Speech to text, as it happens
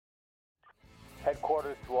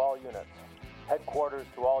Headquarters to all units. Headquarters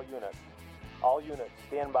to all units. All units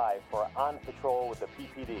stand by for On Patrol with the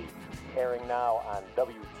PPD, airing now on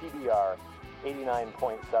WTBR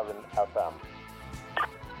 89.7 FM.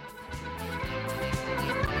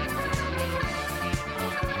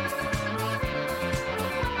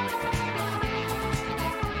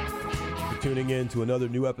 Tuning in to another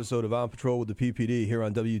new episode of On Patrol with the PPD here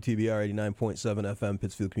on WTBR 89.7 FM,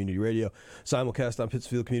 Pittsfield Community Radio, simulcast on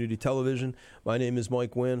Pittsfield Community Television. My name is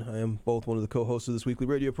Mike Wynn. I am both one of the co-hosts of this weekly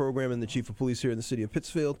radio program and the Chief of Police here in the city of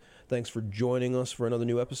Pittsfield. Thanks for joining us for another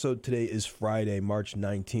new episode. Today is Friday, March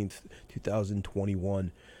 19th,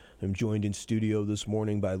 2021. I'm joined in studio this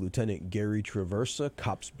morning by Lieutenant Gary Traversa,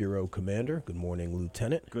 Cops Bureau Commander. Good morning,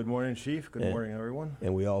 Lieutenant. Good morning, Chief. Good morning, everyone.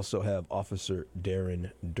 And we also have Officer Darren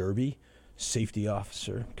Derby, Safety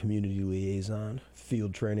Officer, Community Liaison,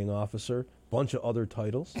 Field Training Officer, bunch of other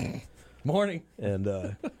titles. Morning. And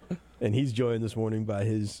he's joined this morning by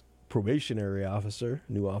his probationary officer,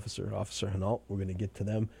 new officer, Officer Hinault. We're going to get to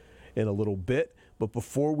them in a little bit. But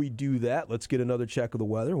before we do that, let's get another check of the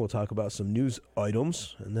weather. We'll talk about some news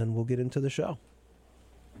items, and then we'll get into the show.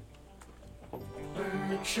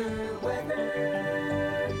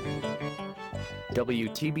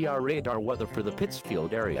 WTBR radar weather for the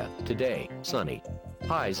Pittsfield area. Today, sunny.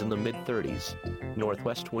 Highs in the mid-30s.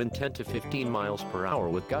 Northwest wind 10 to 15 miles per hour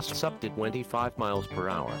with gusts up to 25 miles per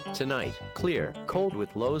hour. Tonight, clear, cold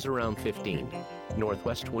with lows around 15.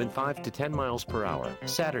 Northwest wind 5 to 10 miles per hour.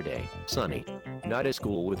 Saturday, sunny. Not as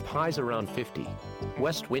cool with highs around 50.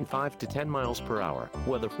 West wind 5 to 10 miles per hour.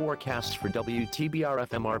 Weather forecasts for WTBR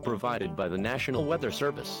FM are provided by the National Weather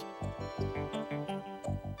Service.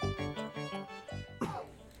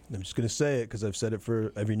 I'm just going to say it because I've said it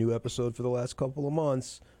for every new episode for the last couple of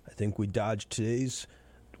months. I think we dodged today's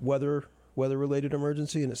weather-related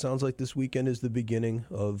emergency, and it sounds like this weekend is the beginning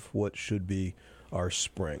of what should be our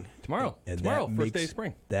spring. Tomorrow, first day of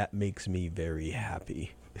spring. That makes me very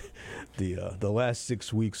happy. The last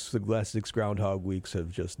 6 weeks, the last 6 groundhog weeks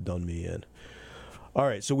have just done me in. All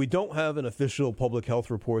right, so we don't have an official public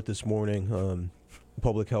health report this morning.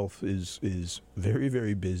 Public health is very,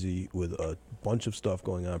 very busy with a bunch of stuff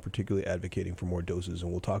going on, particularly advocating for more doses,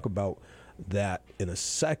 and we'll talk about that in a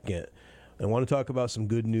second. I want to talk about some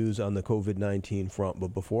good news on the COVID-19 front,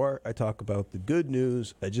 but before I talk about the good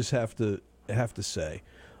news, I just have to say,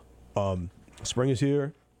 spring is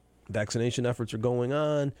here, vaccination efforts are going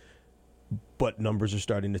on, but numbers are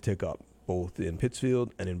starting to tick up, both in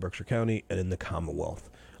Pittsfield and in Berkshire County and in the Commonwealth.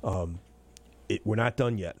 We're not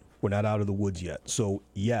done yet. We're not out of the woods yet. So,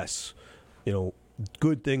 yes,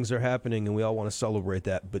 good things are happening, and we all want to celebrate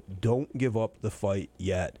that, but don't give up the fight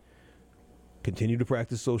yet. Continue to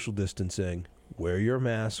practice social distancing. Wear your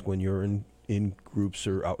mask when you're in groups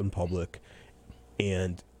or out in public,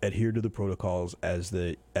 and adhere to the protocols as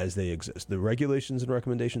they exist. The regulations and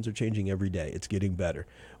recommendations are changing every day. It's getting better,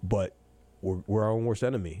 but we're our own worst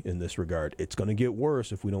enemy in this regard. It's going to get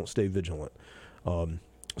worse if we don't stay vigilant.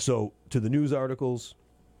 So, to the news articles,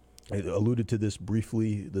 I alluded to this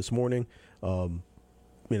briefly this morning. I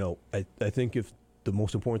think if the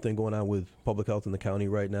most important thing going on with public health in the county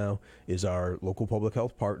right now is our local public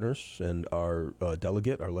health partners and our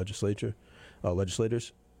our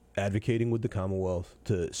legislators advocating with the Commonwealth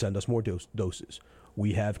to send us more doses.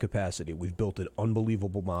 We have capacity. We've built an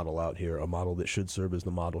unbelievable model out here, a model that should serve as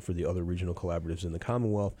the model for the other regional collaboratives in the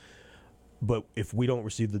Commonwealth. But if we don't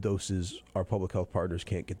receive the doses, our public health partners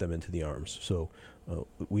can't get them into the arms. So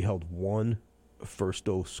we held one first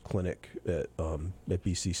dose clinic at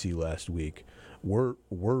BCC last week. We're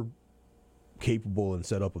capable and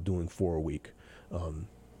set up of doing 4 a week,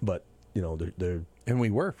 but they're and we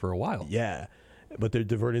were for a while. Yeah, but they're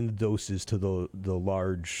diverting the doses to the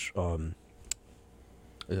large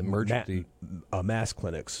emergency mass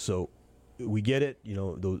clinics. So we get it.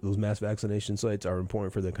 Those mass vaccination sites are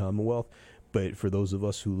important for the Commonwealth. But for those of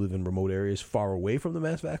us who live in remote areas far away from the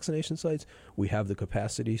mass vaccination sites, we have the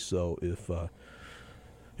capacity. So if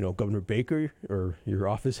Governor Baker or your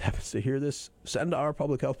office happens to hear this, send our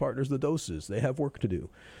public health partners the doses. They have work to do.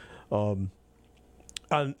 On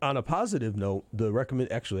a positive note,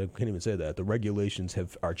 actually I can't even say that. The regulations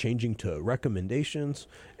are changing to recommendations,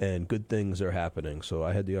 and good things are happening. So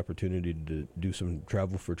I had the opportunity to do some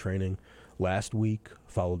travel for training last week,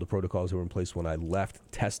 followed the protocols that were in place when I left,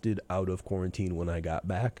 tested out of quarantine when I got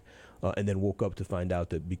back, and then woke up to find out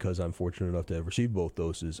that because I'm fortunate enough to have received both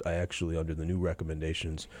doses, I actually, under the new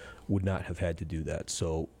recommendations, would not have had to do that.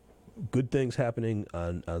 So good things happening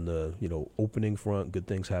on the opening front, good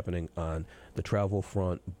things happening on the travel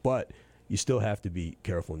front, but you still have to be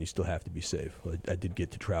careful and you still have to be safe. I did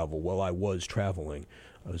get to travel. While I was traveling,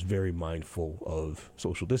 I was very mindful of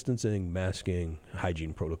social distancing, masking,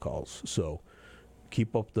 hygiene protocols. So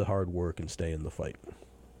keep up the hard work and stay in the fight.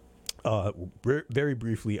 Very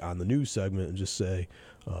briefly on the news segment, and just say,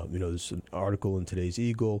 there's an article in today's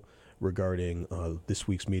Eagle regarding this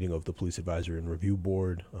week's meeting of the Police Advisory and Review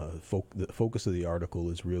Board. The focus of the article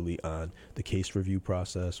is really on the case review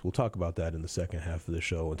process. We'll talk about that in the second half of the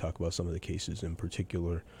show and talk about some of the cases in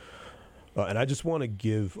particular. And I just want to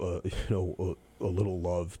give a little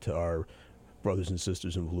love to our brothers and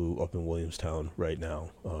sisters in blue up in Williamstown right now.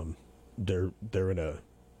 They're in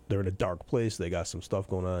a dark place. They got some stuff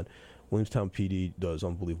going on. Williamstown PD does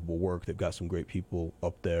unbelievable work. They've got some great people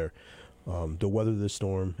up there. They'll weather this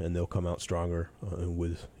storm and they'll come out stronger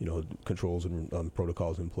with controls and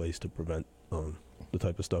protocols in place to prevent the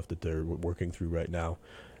type of stuff that they're working through right now.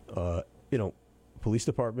 Police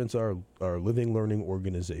departments are living, learning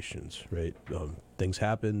organizations, right? Things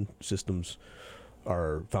happen, systems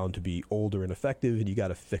are found to be old or ineffective, and you got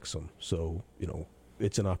to fix them. So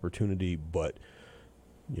it's an opportunity, but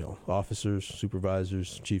officers,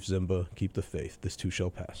 supervisors, Chief Zimba, keep the faith. This too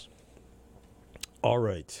shall pass. All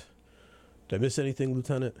right. Did I miss anything,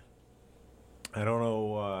 Lieutenant? I don't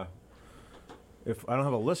know if I don't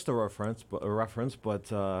have a list of reference, but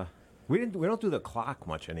we don't do the clock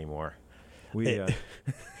much anymore. When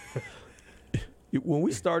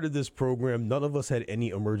we started this program, none of us had any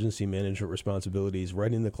emergency management responsibilities.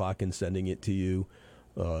 Writing the clock and sending it to you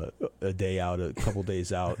a day out, a couple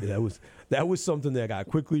days out. That was something that got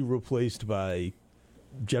quickly replaced by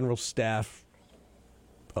general staff.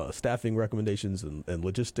 Staffing recommendations and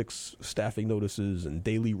logistics staffing notices and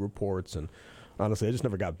daily reports, and honestly, I just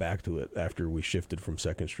never got back to it after we shifted from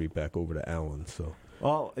 2nd Street back over to Allen. So,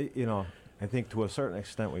 well, I think to a certain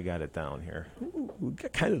extent we got it down here. We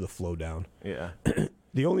got kind of the flow down. Yeah.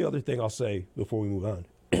 The only other thing I'll say before we move on,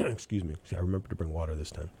 excuse me, see, I remember to bring water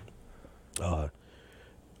this time.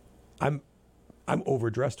 I'm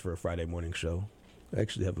overdressed for a Friday morning show. I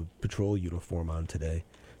actually have a patrol uniform on today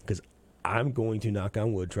because I'm going to, knock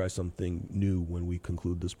on wood, try something new when we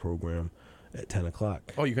conclude this program at 10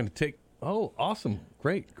 o'clock. Oh, you're going to take... Oh, awesome.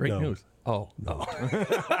 Great news. Oh, no.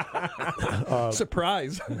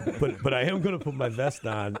 Surprise. But I am going to put my vest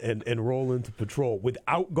on and roll into patrol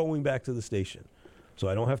without going back to the station. So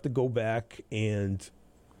I don't have to go back and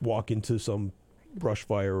walk into some brush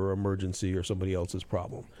fire or emergency or somebody else's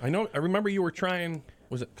problem. I remember you were trying...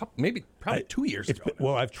 Was it probably 2 years ago?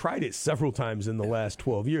 Well, I've tried it several times in the last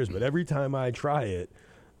 12 years, but every time I try it,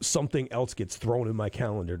 something else gets thrown in my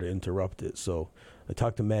calendar to interrupt it. So I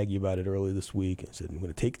talked to Maggie about it earlier this week and said, I'm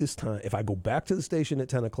going to take this time. If I go back to the station at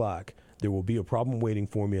 10 o'clock, there will be a problem waiting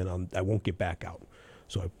for me, and I won't get back out.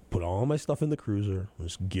 So I put all my stuff in the cruiser,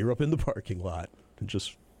 just gear up in the parking lot,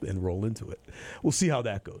 and roll into it. We'll see how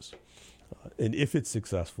that goes. And if it's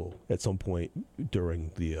successful at some point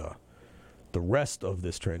during the rest of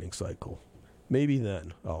this training cycle, maybe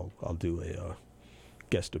then I'll do a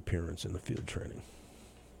guest appearance in the field training.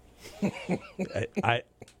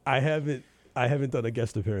 I haven't done a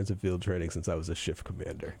guest appearance in field training since I was a shift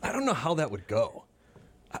commander. I don't know how that would go.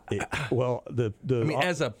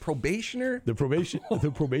 As a probationer,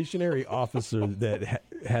 the probationary officer that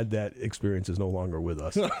had that experience is no longer with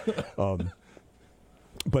us.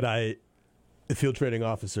 But the field training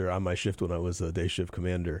officer on my shift when I was a day shift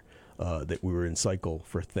commander, that we were in cycle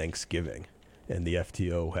for Thanksgiving, and the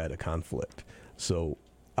FTO had a conflict. So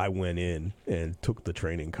I went in and took the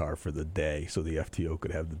training car for the day so the FTO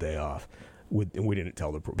could have the day off. And we didn't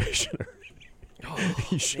tell the probationer.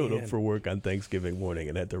 He showed up for work on Thanksgiving morning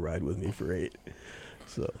and had to ride with me for 8.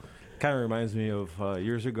 So, kind of reminds me of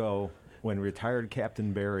years ago when retired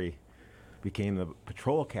Captain Barry became the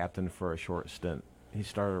patrol captain for a short stint. He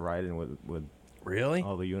started riding with really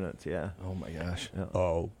all the units. Yeah. Oh my gosh. Yeah.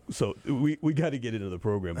 Oh, so we got to get into the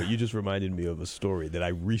program, but you just reminded me of a story that I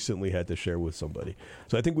recently had to share with somebody.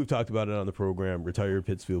 So I think we've talked about it on the program. Retired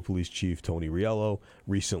Pittsfield Police Chief Tony Riello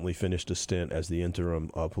recently finished a stint as the interim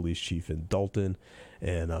police chief in Dalton,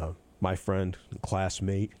 and my friend,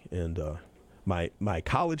 classmate, and my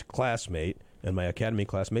college classmate and my academy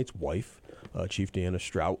classmate's wife, Chief Deanna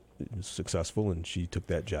Strout, is successful, and she took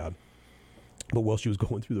that job. But while she was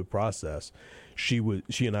going through the process, she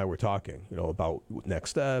and I were talking, about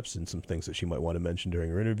next steps and some things that she might want to mention during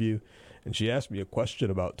her interview. And she asked me a question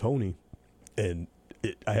about Tony, and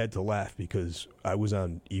I had to laugh because I was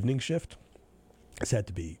on evening shift. This had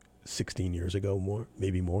to be 16 years ago,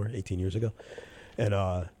 maybe more, 18 years ago. And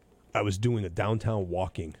I was doing a downtown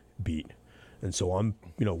walking beat. And so I'm,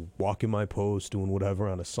 walking my post, doing whatever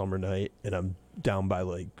on a summer night, and I'm down by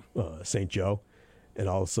like St. Joe, and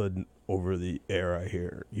all of a sudden over the air I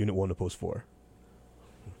hear Unit 1 to Post 4.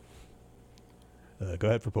 Go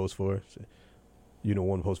ahead for Post 4. Unit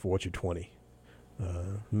 1 Post 4, what's your 20?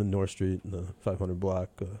 I'm in North Street in the 500 block,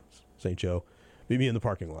 St. Joe. Meet me in the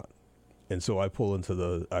parking lot. And so I pull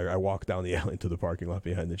into I walk down the alley into the parking lot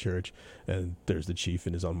behind the church, and there's the chief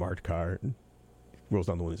in his unmarked car. And rolls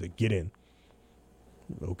down the window and says, "Get in."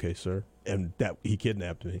 Okay, sir. And that he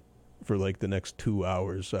kidnapped me. For like the next 2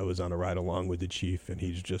 hours, I was on a ride along with the chief, and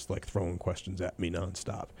he's just like throwing questions at me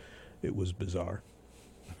nonstop. It was bizarre.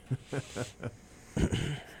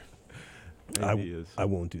 I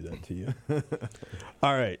won't do that to you.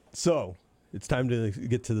 All right, so it's time to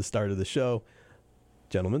get to the start of the show.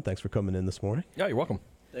 Gentlemen, thanks for coming in this morning. Yeah, you're welcome.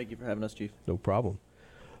 Thank you for having us, Chief. No problem.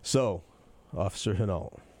 So, Officer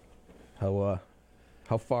Hinault,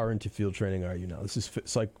 how far into field training are you now? This is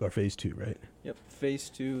phase 2, right? Yep, phase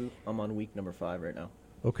 2. I'm on week number 5 right now.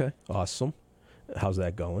 Okay, awesome. How's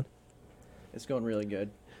that going? It's going really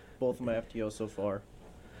good. Both of my FTOs so far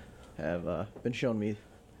have been showing me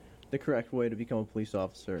the correct way to become a police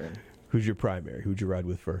officer. And Who's your primary? Who'd you ride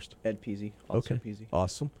with first? Ed Peasy. Officer Okay, Peasy.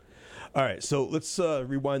 awesome. All right, so let's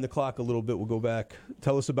rewind the clock a little bit. We'll go back.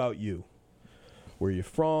 Tell us about you. Where you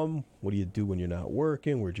from? What do you do when you're not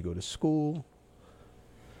working? Where'd you go to school?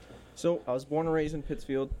 So, I was born and raised in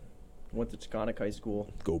Pittsfield. Went to Taconic High School.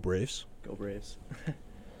 Go Braves. Go Braves.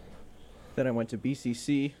 Then I went to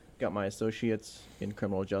BCC, got my associates in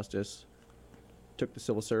criminal justice, took the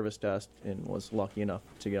civil service test, and was lucky enough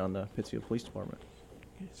to get on the Pittsfield Police Department.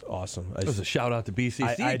 It's awesome. That was a shout out to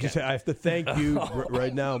BCC. I have to thank you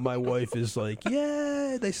right now. My wife is like,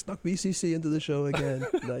 yeah, they snuck BCC into the show again.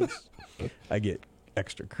 Nice. I get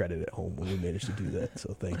extra credit at home when we manage to do that,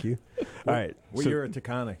 so thank you. All right. What year at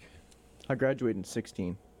Taconic? I graduated in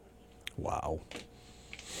 16, Wow.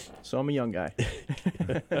 so I'm a young guy.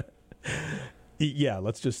 Yeah,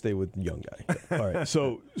 let's just stay with young guy. All right.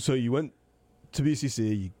 So you went to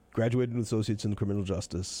BCC. You graduated with associates in criminal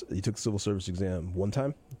justice. You took the civil service exam one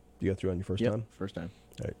time. You got through on your first Yep, time. first time.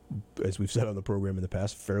 All right. As we've said on the program in the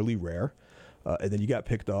past, fairly rare. And then you got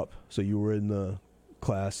picked up. So you were in the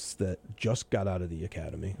class that just got out of the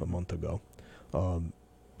academy a month ago.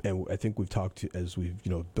 And I think we've talked to, as we've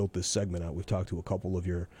built this segment out, we've talked to a couple of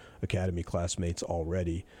your academy classmates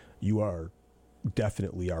already. You are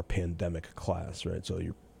definitely our pandemic class, right? So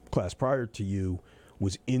your class prior to you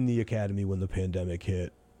was in the academy when the pandemic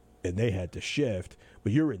hit, and they had to shift.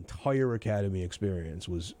 But your entire academy experience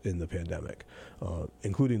was in the pandemic,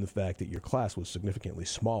 including the fact that your class was significantly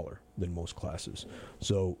smaller than most classes.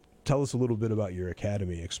 So tell us a little bit about your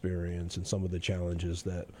academy experience and some of the challenges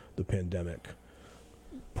that the pandemic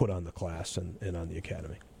put on the class and on the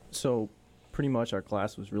academy. So, pretty much our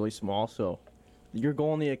class was really small, so your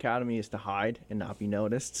goal in the academy is to hide and not be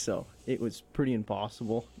noticed, so it was pretty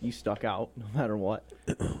impossible. You stuck out no matter what,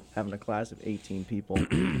 having a class of 18 people.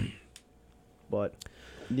 But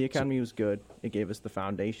the academy was good. It gave us the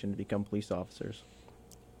foundation to become police officers.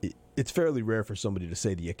 It's fairly rare for somebody to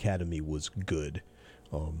say the academy was good.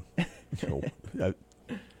 I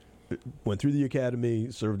went through the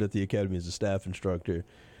academy, served at the academy as a staff instructor.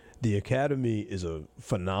 The academy is a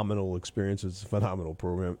phenomenal experience. It's a phenomenal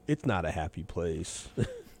program. It's not a happy place.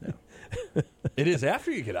 It is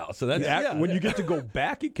after you get out. So that's When you get to go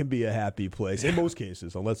back, it can be a happy place in most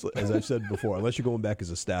cases, unless, as I've said before, unless you're going back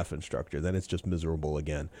as a staff instructor, then it's just miserable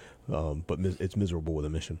again. But it's miserable with a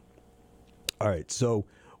mission. All right. So,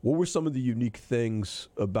 what were some of the unique things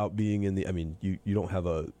about being in the? I mean, you don't have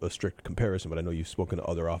a strict comparison, but I know you've spoken to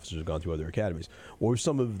other officers who've gone through other academies. What were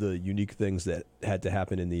some of the unique things that had to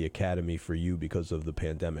happen in the academy for you because of the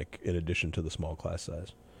pandemic, in addition to the small class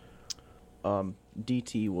size?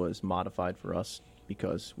 DT was modified for us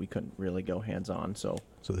because we couldn't really go hands-on, so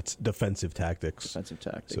it's defensive tactics. defensive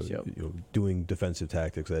tactics, So yep. doing defensive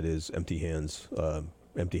tactics, that is empty hands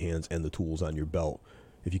and the tools on your belt.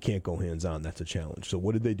 If you can't go hands-on, that's a challenge. So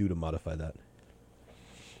what did they do to modify that?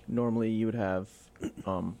 Normally you would have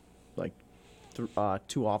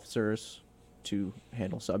two officers to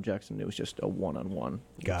handle subjects, and it was just a one-on-one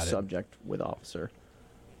Got it. subject with officer.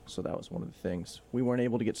 So that was one of the things. We weren't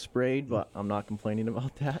able to get sprayed, but I'm not complaining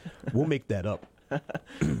about that. We'll make that up.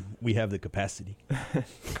 We have the capacity.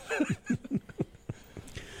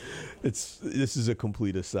 This is a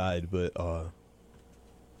complete aside, but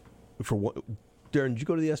for what, Darren, did you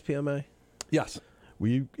go to the SPMA? yes. Were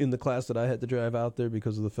you in the class that I had to drive out there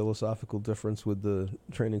because of the philosophical difference with the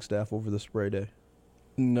training staff over the spray day?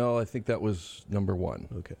 No, I think that was number one.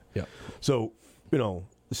 Okay. Yeah. So,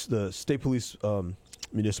 the state police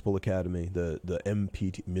municipal academy, the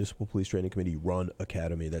MPT, Municipal Police Training Committee run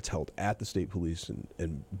academy that's held at the state police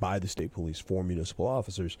and by the state police for municipal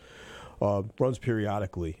officers, runs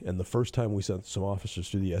periodically. And the first time we sent some officers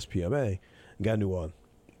to the SPMA, got into a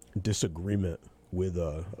disagreement with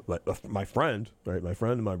my friend, right? My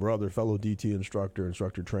friend and my brother, fellow DT instructor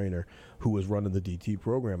trainer, who was running the DT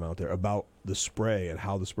program out there, about the spray and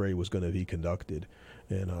how the spray was going to be conducted.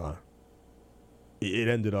 And it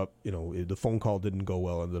ended up, the phone call didn't go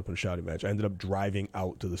well. Ended up in a shouting match. I ended up driving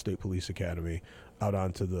out to the State Police Academy, out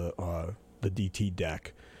onto the DT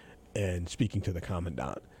deck, and speaking to the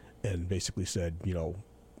commandant, and basically said,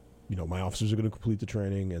 my officers are going to complete the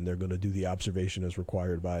training, and they're going to do the observation as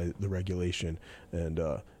required by the regulation, and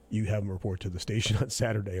you have them report to the station on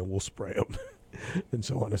Saturday, and we'll spray them. And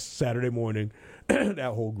so on a Saturday morning,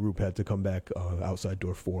 that whole group had to come back outside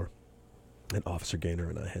door 4, and Officer Gaynor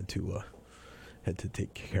and I had to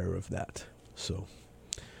take care of that. So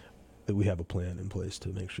we have a plan in place to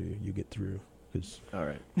make sure you get through. All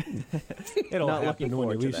right. It'll Not happen looking when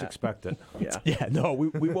you forward to least that. expect it. Yeah. Yeah, no,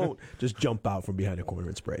 we won't just jump out from behind a corner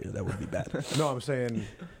and spray. That would be bad. No, I'm saying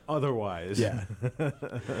otherwise. Yeah.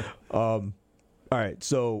 All right,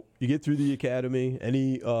 so you get through the academy.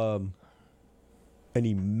 Any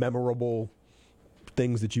memorable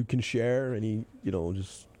things that you can share? Any,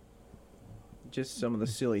 Just some of the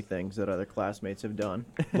silly things that other classmates have done.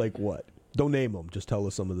 like what? Don't name them. Just tell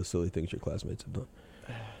us some of the silly things your classmates have done.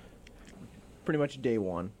 Pretty much day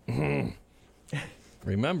one.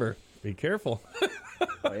 Remember, be careful.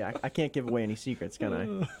 Oh yeah, I can't give away any secrets, can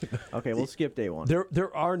I? Okay, we'll skip day one.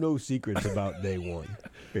 There are no secrets about day one.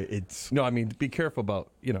 It's No, I mean, be careful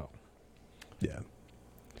about, yeah.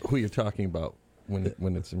 who you're talking about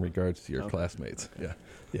when it's in regards to your classmates. Yeah.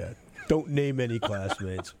 Yeah. Don't name any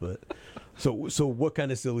classmates, but so what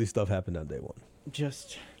kind of silly stuff happened on day one?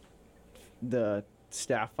 Just the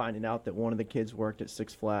staff finding out that one of the kids worked at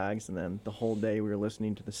Six Flags, and then the whole day we were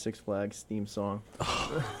listening to the Six Flags theme song.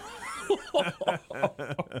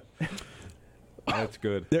 That's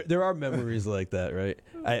good. There are memories like that, right?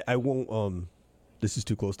 I won't this is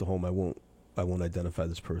too close to home. I won't identify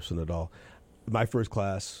this person at all. My first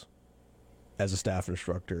class as a staff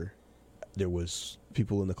instructor, there was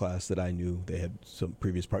people in the class that I knew. They had some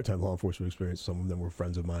previous part-time law enforcement experience. Some of them were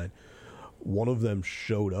friends of mine. One of them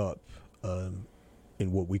showed up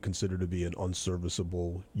in what we consider to be an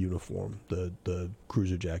unserviceable uniform. The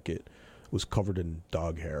cruiser jacket was covered in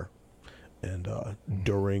dog hair. And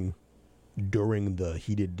during the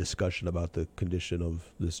heated discussion about the condition of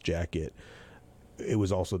this jacket, it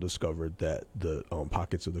was also discovered that the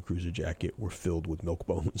pockets of the cruiser jacket were filled with milk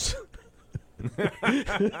bones.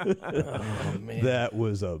 Oh, man. That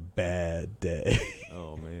was a bad day.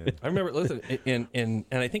 Oh man. I remember, listen, and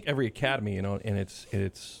I think every academy, and it's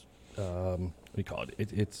what do you call it?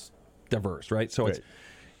 It's diverse, right? So Right.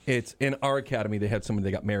 it's in our academy. They had somebody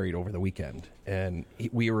that got married over the weekend, and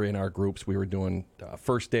we were in our groups. We were doing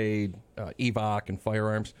first aid, evac, and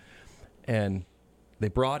firearms, and they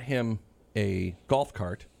brought him a golf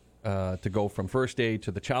cart to go from first aid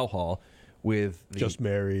to the chow hall with the, Just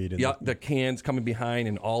married. And the cans coming behind,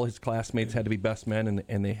 and all his classmates had to be best men,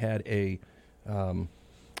 and they had a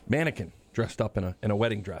mannequin dressed up in a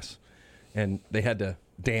wedding dress, and they had to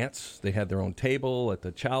dance. They had their own table at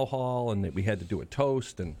the chow hall, and we had to do a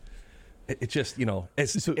toast, and it just,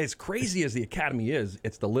 as crazy as the academy is,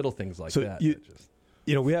 it's the little things like So that. you- that just,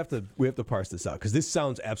 we have to parse this out, because this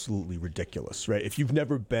sounds absolutely ridiculous, right? If you've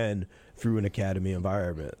never been through an academy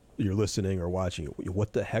environment, you're listening or watching it,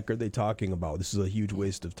 what the heck are they talking about? This is a huge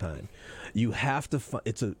waste of time. You have to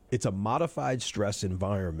it's a modified stress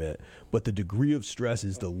environment, but the degree of stress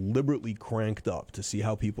is deliberately cranked up to see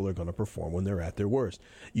how people are going to perform when they're at their worst.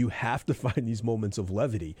 You have to find these moments of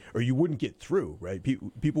levity, or you wouldn't get through, right?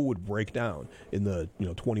 People would break down in the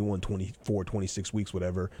 21, 24, 26 weeks,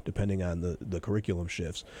 whatever, depending on the curriculum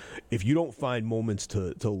shifts. If you don't find moments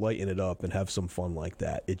to lighten it up and have some fun like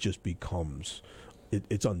that, it just becomes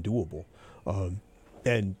it's undoable.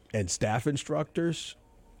 And staff instructors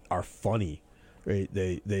are funny, right?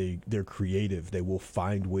 They're creative. They will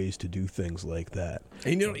find ways to do things like that.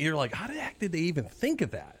 and you're like, how the heck did they even think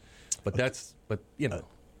of that? But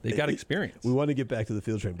they got experience. We want to get back to the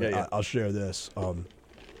field training, but Yeah. I'll share this.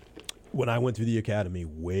 When I went through the academy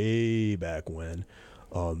way back when,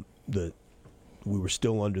 we were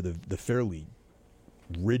still under the fairly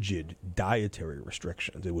rigid dietary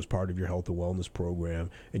restrictions. It was part of your health and wellness program,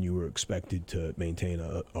 and you were expected to maintain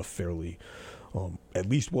a fairly, at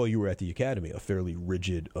least while you were at the academy, a fairly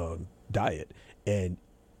rigid diet. And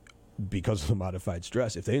because of the modified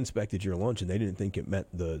stress, if they inspected your lunch and they didn't think it met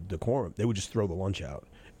the decorum, they would just throw the lunch out,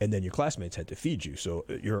 and then your classmates had to feed you. So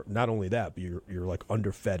you're not only that, but you're like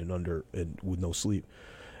underfed and with no sleep.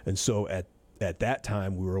 And so at that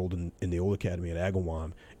time, we were in the old academy at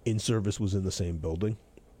Agawam. In-service was in the same building.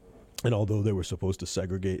 And although they were supposed to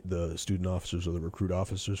segregate the student officers or the recruit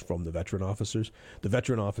officers from the veteran officers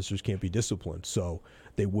can't be disciplined, so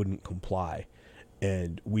they wouldn't comply.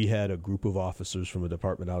 And we had a group of officers from a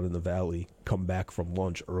department out in the valley come back from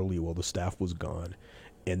lunch early while the staff was gone,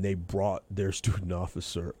 and they brought their student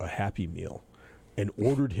officer a Happy Meal and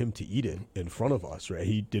ordered him to eat it in front of us, right?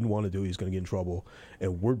 He didn't want to do it. He was going to get in trouble.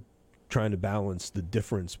 And we're trying to balance the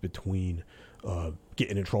difference between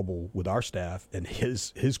getting in trouble with our staff and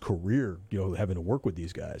his career, having to work with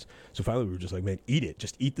these guys. So finally we were just like, man, eat it.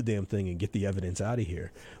 Just eat the damn thing and get the evidence out of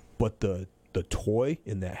here. But the toy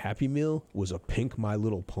in that Happy Meal was a pink My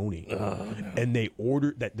Little Pony. And they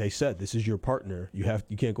ordered that. They said, this is your partner. You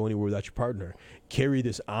can't go anywhere without your partner. Carry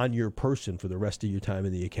this on your person for the rest of your time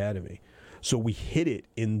in the academy. So we hid it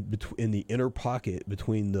in the inner pocket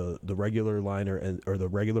between the regular liner or the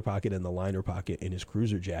regular pocket and the liner pocket in his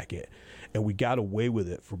cruiser jacket, and we got away with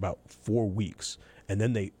it for about 4 weeks. And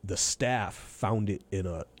then the staff found it in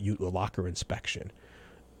a locker inspection,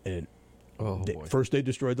 and first they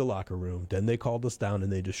destroyed the locker room, then they called us down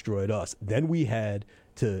and they destroyed us. Then we had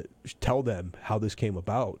to tell them how this came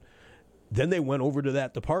about. Then they went over to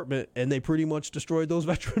that department and they pretty much destroyed those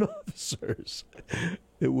veteran officers.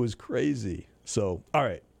 It was crazy. So, all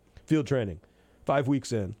right, field training, 5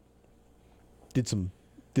 weeks in, did some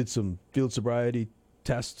field sobriety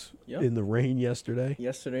tests in the rain yesterday.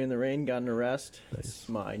 Yesterday in the rain, got an arrest. Nice. It's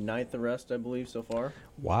my 9th arrest, I believe, so far.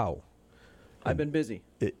 Wow. I've been busy.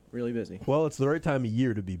 Really busy. Well, it's the right time of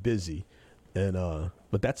year to be busy. And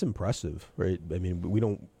but that's impressive, right? I mean, we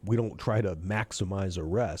don't try to maximize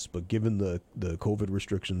arrests, but given the COVID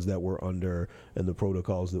restrictions that we're under and the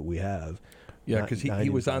protocols that we have, because he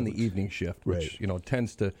was on the evening shift, which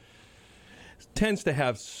tends to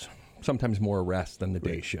have sometimes more arrests than the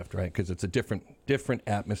day shift, right? Because it's a different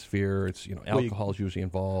atmosphere. It's alcohol is usually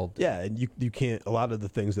involved. Yeah, and you can't. A lot of the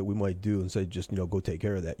things that we might do and say just go take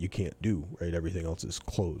care of that, you can't do, right? Everything else is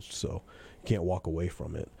closed, so you can't walk away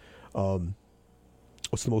from it.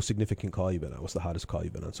 What's the most significant call you've been on? What's the hottest call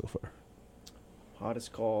you've been on so far?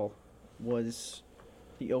 Hottest call was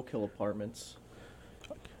the Oak Hill Apartments.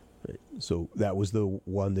 Right. So that was the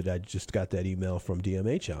one that I just got that email from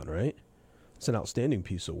DMH on, right? It's an outstanding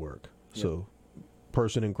piece of work. Yep. So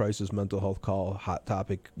person in crisis mental health call, hot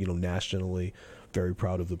topic, nationally. Very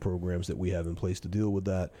proud of the programs that we have in place to deal with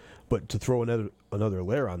that. But to throw another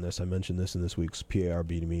layer on this, I mentioned this in this week's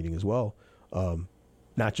PARB meeting as well.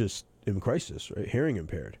 Not just in crisis, right? Hearing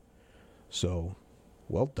impaired. So,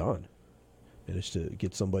 well done. Managed to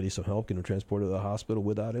get somebody some help, get them transported to the hospital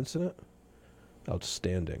without incident.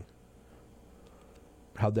 Outstanding.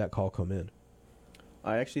 How'd that call come in?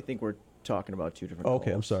 I actually think we're talking about two different calls.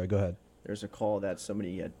 Okay, I'm sorry. Go ahead. There's a call that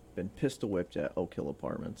somebody had been pistol whipped at Oak Hill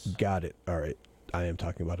Apartments. Got it. All right. I am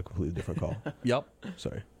talking about a completely different call. Yep.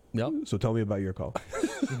 Sorry. Yep. So tell me about your call.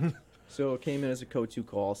 So it came in as a code 2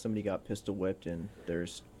 call. Somebody got pistol whipped, and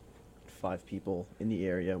there's 5 people in the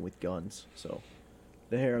area with guns. So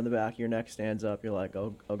the hair on the back of your neck stands up. You're like,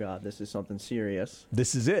 oh God, this is something serious.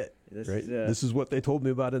 This is it. This is what they told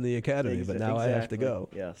me about in the academy, but now I have to go.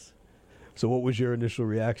 Yes. So what was your initial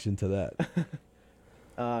reaction to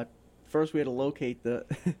that? First, we had to locate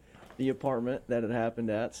the apartment that it happened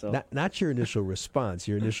at. So not your initial response,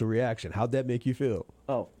 your initial reaction. How'd that make you feel?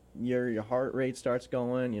 Oh, your heart rate starts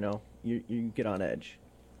going. You get on edge.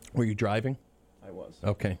 Were you driving? I was.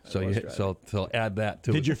 Okay, so add that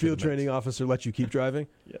to. Did your field training officer let you keep driving?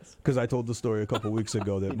 Yes. Because I told the story a couple weeks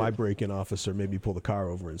ago that my break-in officer made me pull the car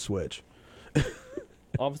over and switch.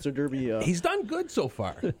 Officer Derby. He's done good so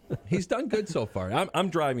far. I'm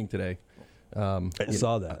driving today. I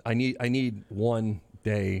saw that. I need one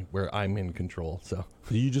day where I'm in control. So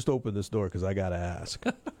you just opened this door because I gotta ask.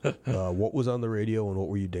 What was on the radio and what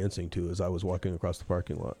were you dancing to as I was walking across the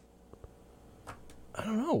parking lot? I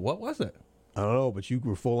don't know. What was it? I don't know, but you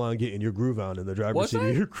were full on getting your groove on in the driver's seat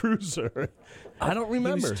of your cruiser. I don't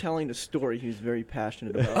remember. He was telling a story he was very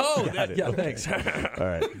passionate about. Okay. Thanks. All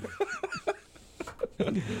right.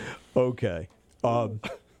 Okay. All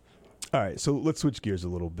right. So let's switch gears a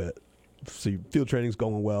little bit. So your field training's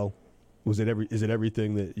going well. Is it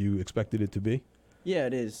everything that you expected it to be? Yeah,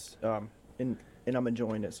 it is. And I'm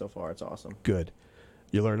enjoying it so far. It's awesome. Good.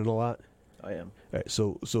 You're learning a lot? I am. All right.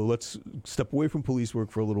 So let's step away from police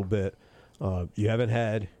work for a little bit. You haven't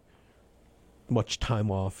had much time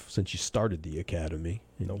off since you started the academy.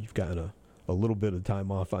 You've gotten a little bit of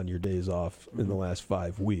time off on your days off in the last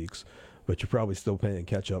 5 weeks, but you're probably still playing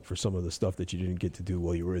catch up for some of the stuff that you didn't get to do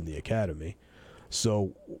while you were in the academy.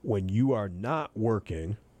 So when you are not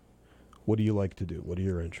working, what do you like to do? What are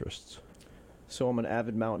your interests? So I'm an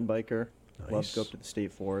avid mountain biker. Love Nice. to go up to the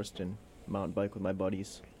state forest and mountain bike with my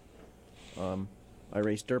buddies. I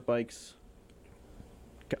race dirt bikes.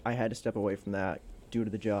 I had to step away from that due to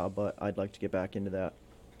the job, but I'd like to get back into that.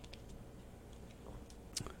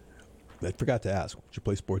 I forgot to ask. Did you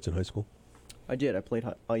play sports in high school? I did. I played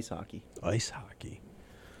ice hockey. Ice hockey.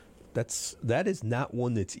 That is not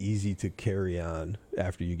one that's easy to carry on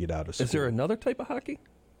after you get out of school. Is there another type of hockey?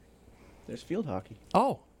 There's field hockey.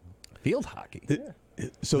 Oh, field hockey.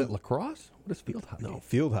 So Is it lacrosse? What is field hockey? no,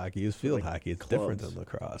 field hockey is field Like hockey. It's different clubs. than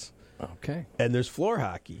lacrosse. Okay. And there's floor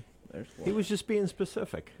hockey. There's He was just being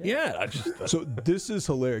specific. Yeah. I just, So this is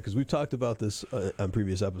hilarious because we've talked about this on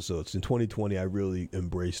previous episodes. In 2020, I really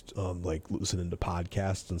embraced like listening to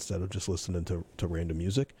podcasts instead of just listening to random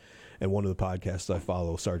music. And one of the podcasts I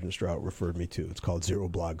follow, Sergeant Strout referred me to. It's called Zero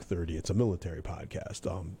Blog 30. It's a military podcast,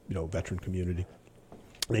 veteran community.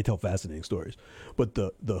 And they tell fascinating stories. But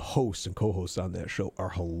the hosts and co-hosts on that show are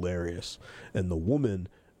hilarious. And the woman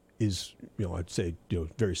is, I'd say,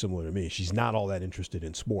 very similar to me. She's not all that interested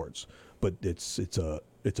in sports, but it's a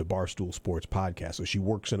Barstool Sports podcast. So she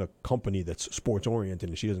works in a company that's sports oriented,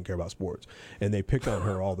 and she doesn't care about sports. And they pick on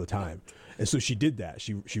her all the time. And so she did that.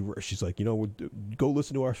 She's like, go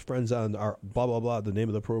listen to our friends on our blah blah blah. The name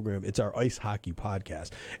of the program. It's our ice hockey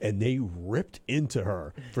podcast, and they ripped into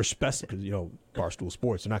her for because Barstool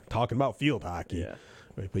Sports. They're not talking about field hockey. Yeah.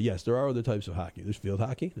 Right. But yes, there are other types of hockey. There's field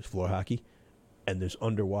hockey. There's floor hockey. And there's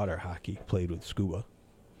underwater hockey played with scuba.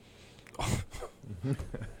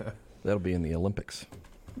 that'll be in the Olympics.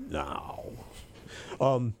 No.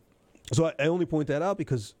 So I only point that out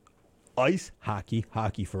because ice hockey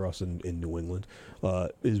for us in New England,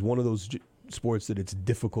 is one of those sports that it's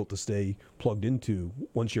difficult to stay plugged into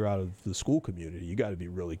once you're out of the school community. You got to be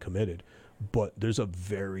really committed. But there's a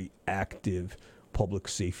very active public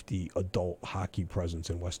safety adult hockey presence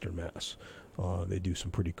in Western Mass. They do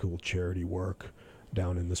some pretty cool charity work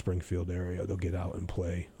down in the Springfield area. They'll get out and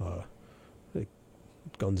play like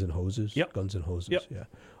Guns and Hoses. Yep. Guns and Hoses. Yep.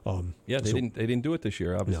 Yeah. Yeah, they didn't do it this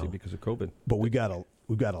year, obviously, No. because of COVID. But we've got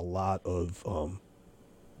a lot of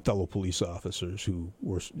fellow police officers who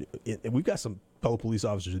were. And we've got some fellow police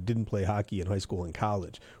officers who didn't play hockey in high school and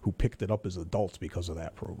college who picked it up as adults because of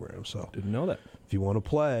that program. So Didn't know that. if you want to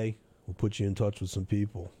play, we'll put you in touch with some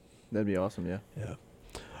people. That'd be awesome, yeah. Yeah.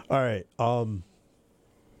 All right.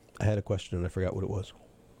 I had a question and I forgot what it was.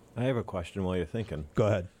 I have a question while you're thinking. Go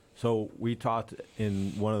ahead. So we talked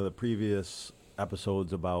in one of the previous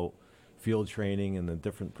episodes about field training and the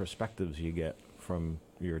different perspectives you get from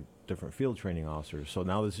your different field training officers. So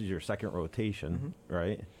now this is your second rotation,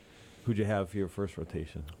 right? Who'd you have for your first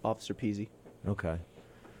rotation? Officer Peasy. Okay.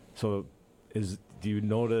 So do you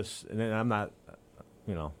notice, and I'm not,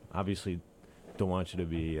 obviously don't want you to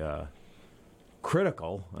be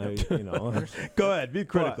critical, Go ahead. Be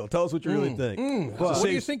critical. Tell us what you really think. It's a What do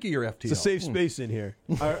you safe- think of your FTO? It's a safe space in here.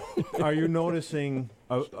 Are you noticing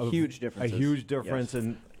a Huge differences. A huge difference Yes.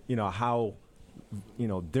 in how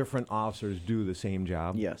different officers do the same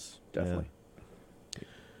job? Yes, definitely.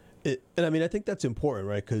 And I mean, I think that's important,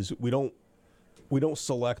 right? Because we don't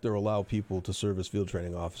select or allow people to serve as field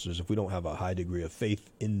training officers if we don't have a high degree of faith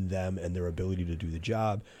in them and their ability to do the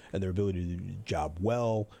job and their ability to do the job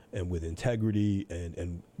well and with integrity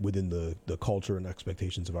and within the culture and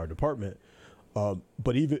expectations of our department.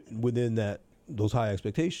 But even within those high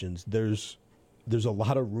expectations, there's a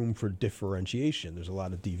lot of room for differentiation. There's a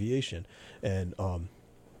lot of deviation. And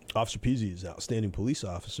Officer Peasy is an outstanding police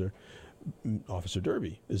officer. Officer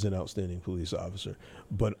Derby is an outstanding police officer,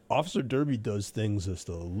 but Officer Derby does things just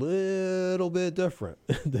a little bit different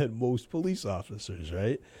than most police officers,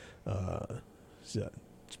 right? So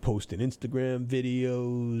it's posting Instagram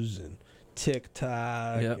videos and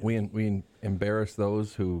TikTok. Yeah, and we embarrass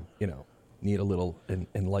those who need a little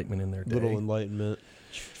enlightenment in their day. little enlightenment.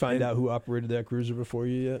 Did you find out who operated that cruiser before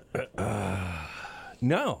you yet?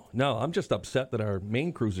 No, I'm just upset that our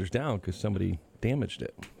main cruiser's down because somebody damaged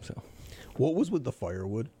it. So What was with the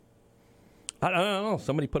firewood? I don't know.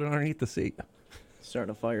 Somebody put it underneath the seat. Starting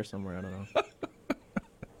a fire somewhere, I don't know.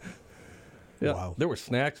 Yeah, Wow. there were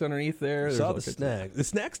snacks underneath there. There Saw was the all kinds of- snack. The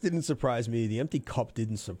snacks didn't surprise me. The empty cup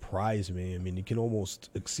didn't surprise me. I mean, you can almost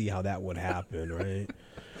see how that would happen, right?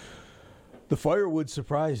 The firewood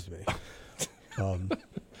surprised me.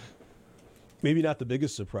 Maybe not the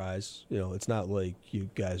biggest surprise. It's not like you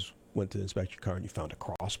guys went to inspect your car and you found a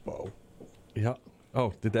crossbow. Yeah.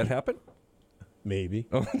 Oh, did that happen? Maybe.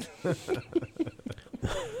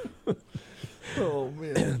 Oh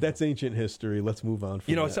man. That's ancient history. Let's move on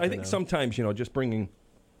from that So I for think now. sometimes, just bringing,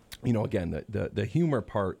 again, the humor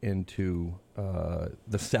part into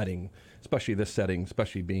the setting, especially this setting,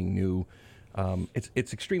 especially being new,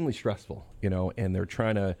 it's extremely stressful, and they're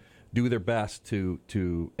trying to do their best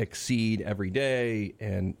to exceed every day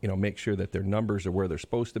and, make sure that their numbers are where they're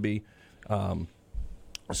supposed to be.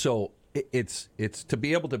 So it's to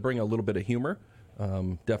be able to bring a little bit of humor.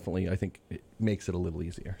 Definitely, I think it makes it a little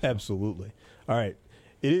easier. Absolutely. All right.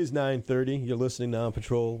 It is 9:30. You're listening to On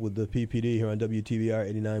Patrol with the PPD here on WTBR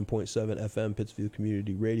 89.7 FM, Pittsfield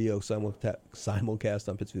Community Radio, simulcast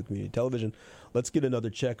on Pittsfield Community Television. Let's get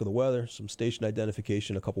another check of the weather, some station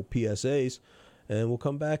identification, a couple PSAs, and we'll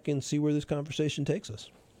come back and see where this conversation takes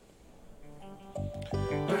us.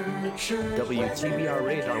 WTBR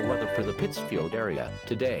radar weather for the Pittsfield area.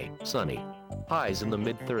 Today, sunny. Highs in the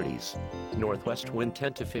mid-30s. Northwest wind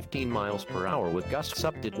 10 to 15 miles per hour with gusts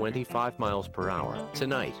up to 25 miles per hour.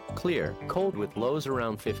 Tonight, clear, cold with lows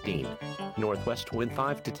around 15. Northwest wind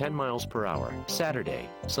 5 to 10 miles per hour. Saturday,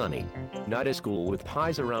 sunny. Not as cool with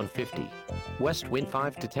highs around 50. West wind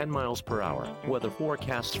 5 to 10 miles per hour. Weather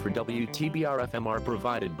forecasts for WTBR FM are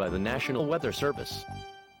provided by the National Weather Service.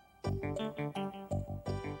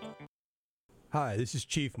 Hi, this is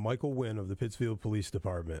Chief Michael Wynn of the Pittsfield Police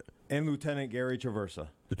Department. And Lieutenant Gary Traversa.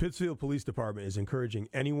 The Pittsfield Police Department is encouraging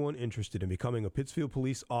anyone interested in becoming a Pittsfield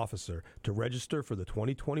police officer to register for the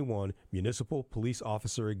 2021 Municipal Police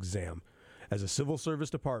Officer Exam. As a civil service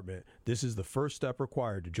department, this is the first step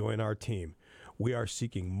required to join our team. We are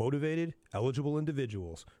seeking motivated, eligible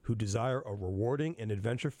individuals who desire a rewarding and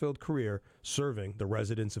adventure-filled career serving the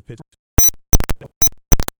residents of Pittsfield.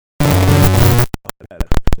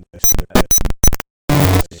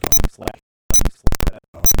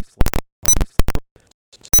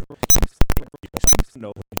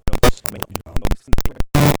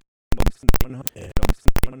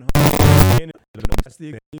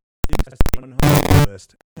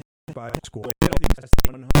 List by school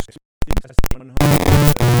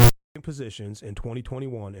positions in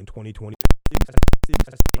 2021 and 2020.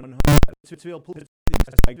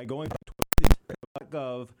 Going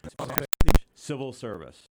gov civil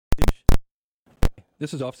service.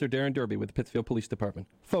 This is Officer Darren Derby with the Pittsfield Police Department.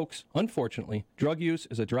 Folks, unfortunately, drug use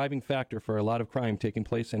is a driving factor for a lot of crime taking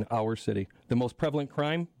place in our city, the most prevalent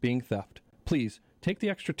crime being theft. Please, take the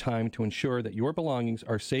extra time to ensure that your belongings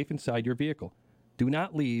are safe inside your vehicle. Do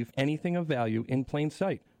not leave anything of value in plain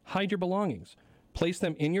sight. Hide your belongings. Place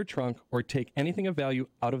them in your trunk or take anything of value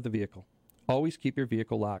out of the vehicle. Always keep your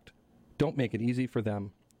vehicle locked. Don't make it easy for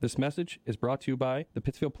them. This message is brought to you by the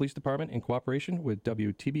Pittsfield Police Department in cooperation with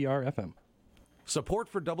WTBR FM. Support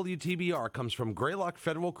for WTBR comes from Greylock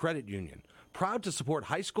Federal Credit Union, proud to support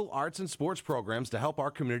high school arts and sports programs to help our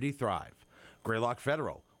community thrive. Greylock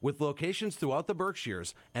Federal, with locations throughout the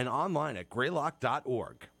Berkshires and online at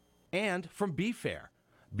greylock.org. And from BeFair.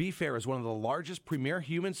 BeFair is one of the largest premier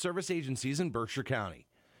human service agencies in Berkshire County.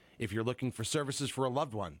 If you're looking for services for a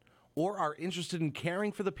loved one or are interested in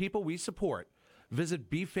caring for the people we support, visit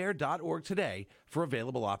befair.org today for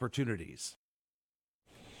available opportunities.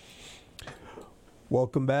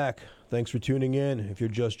 Welcome back. Thanks for tuning in. If you're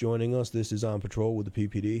just joining us, this is On Patrol with the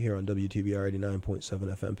PPD here on WTBR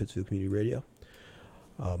 89.7 FM, Pittsfield Community Radio.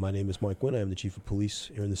 My name is Mike Wynn. I am the Chief of Police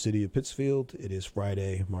here in the city of Pittsfield. It is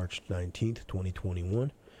Friday, March 19th,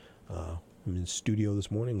 2021. I'm in studio this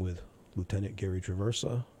morning with Lieutenant Gary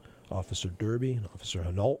Traversa, Officer Derby, and Officer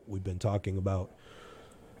Hinault. We've been talking about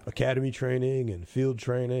academy training and field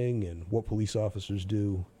training and what police officers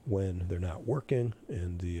do when they're not working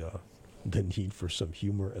and the need for some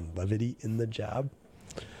humor and levity in the job.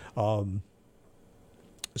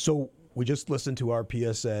 So we just listened to our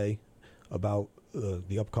PSA about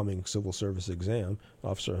the upcoming civil service exam.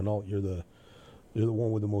 Officer Hinault, you're the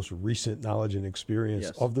one with the most recent knowledge and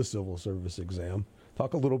experience of the civil service exam.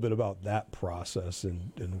 Talk a little bit about that process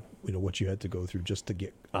and what you had to go through just to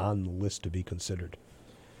get on the list to be considered.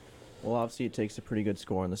 Well, obviously it takes a pretty good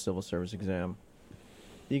score on the civil service exam.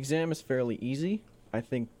 The exam is fairly easy. I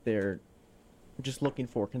think they're just looking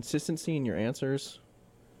for consistency in your answers.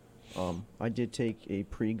 I did take a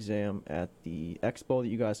pre-exam at the expo that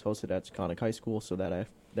you guys hosted at Seconic High School, so that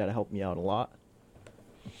helped me out a lot.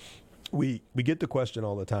 We get the question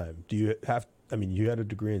all the time. Do you have? I mean, you had a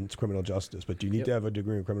degree in criminal justice, but do you need to have a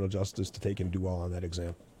degree in criminal justice to take and do well on that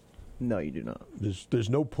exam? No, you do not. There's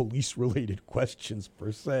no police-related questions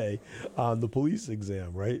per se on the police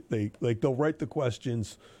exam, right? They'll write the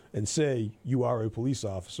questions and say you are a police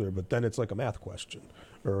officer, but then it's like a math question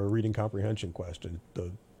or a reading comprehension question.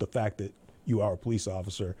 The fact that you are a police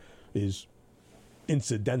officer is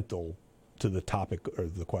incidental to the topic or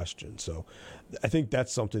the question. So I think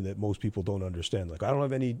that's something that most people don't understand. Like, I don't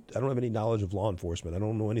have any knowledge of law enforcement. I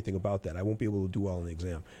don't know anything about that. I won't be able to do well in the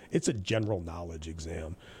exam. It's a general knowledge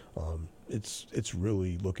exam. It's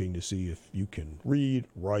really looking to see if you can read,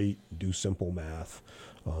 write, do simple math,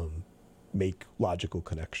 make logical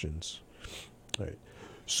connections. All right.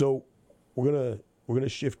 So we're gonna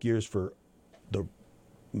shift gears for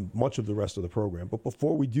much of the rest of the program. But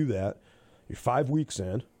before we do that, you're 5 weeks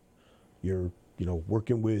in. You're,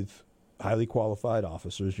 working with highly qualified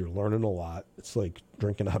officers. You're learning a lot. It's like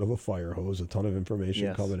drinking out of a fire hose, a ton of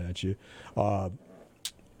information coming at you.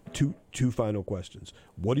 Two final questions.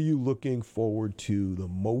 What are you looking forward to the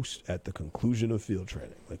most at the conclusion of field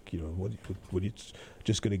training? Like, what it's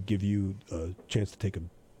just going to give you a chance to take a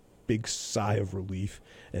big sigh of relief?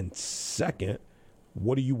 And second,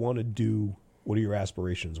 what do you want to do? What are your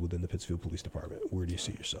aspirations within the Pittsfield Police Department? Where do you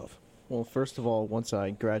see yourself? Well, first of all, once I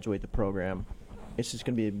graduate the program, it's just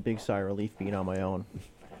going to be a big sigh of relief being on my own.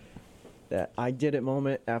 That I did it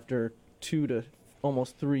moment after 2 to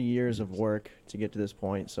almost 3 years of work to get to this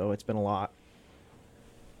point, so it's been a lot.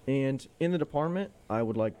 And in the department, I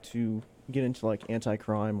would like to get into like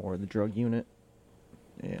anti-crime or the drug unit,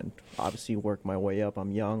 and obviously work my way up.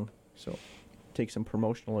 I'm young, so take some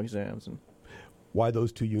promotional exams. And why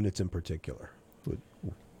those 2 units in particular?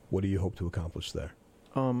 What do you hope to accomplish there?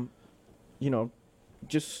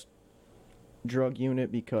 Just drug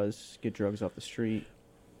unit, because get drugs off the street,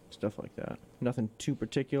 stuff like that. Nothing too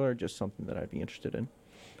particular, just something that I'd be interested in.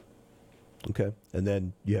 Okay. And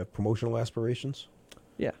then you have promotional aspirations?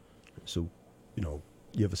 Yeah. So,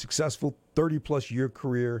 you have a successful 30-plus year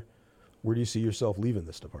career. Where do you see yourself leaving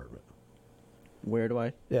this department? Where do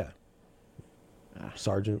I? Yeah.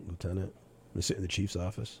 Sergeant, lieutenant, sit in the chief's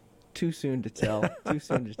office? Too soon to tell. Too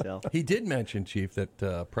soon to tell. He did mention, Chief,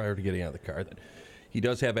 that prior to getting out of the car, that he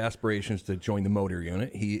does have aspirations to join the motor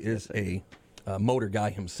unit. He is a motor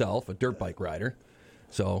guy himself, a dirt bike rider.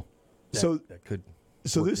 So that could.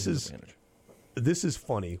 So work this to his is advantage. This is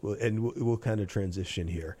funny, and we'll kind of transition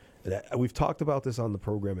here. We've talked about this on the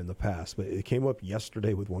program in the past, but it came up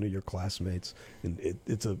yesterday with one of your classmates, and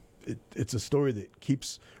it's a story that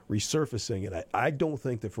keeps resurfacing. And I don't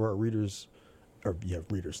think that for our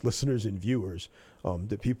listeners and viewers,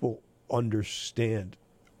 that people understand,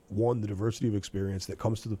 one, the diversity of experience that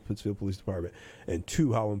comes to the Pittsfield Police Department, and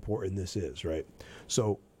two, how important this is, right?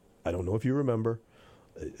 So I don't know if you remember,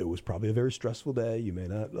 it was probably a very stressful day. You may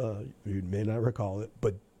not recall it,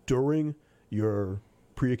 but during your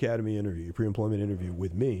pre-academy interview, your pre-employment interview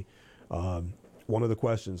with me, one of the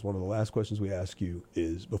last questions we ask you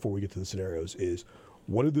is, before we get to the scenarios, is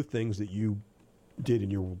what are the things that you did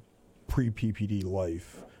in your pre-PPD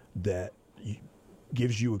life that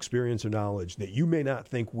gives you experience or knowledge that you may not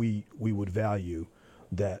think we would value,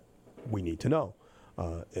 that we need to know?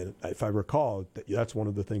 And if I recall, that's one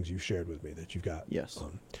of the things you shared with me that you've got. Yes.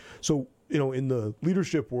 So, in the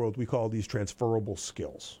leadership world, we call these transferable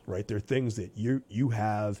skills, right? They're things that you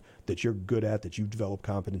have, that you're good at, that you've developed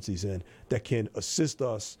competencies in, that can assist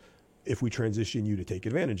us if we transition you to take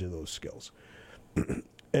advantage of those skills.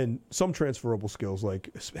 And some transferable skills, like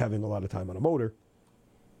having a lot of time on a motor,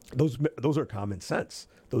 those are common sense.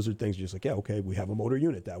 Those are things just like, yeah, okay, we have a motor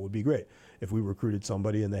unit. That would be great. If we recruited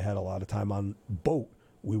somebody and they had a lot of time on boat,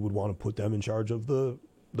 we would want to put them in charge of the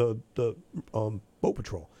boat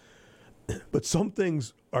patrol. But some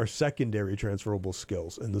things are secondary transferable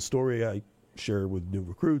skills. And the story I share with new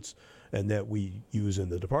recruits and that we use in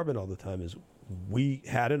the department all the time is, we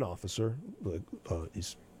had an officer,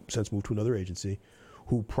 he's since moved to another agency,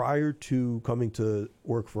 who prior to coming to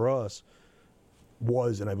work for us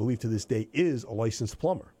was, and I believe to this day is, a licensed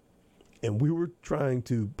plumber. And we were trying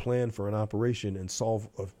to plan for an operation and solve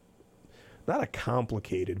not a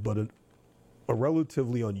complicated, but a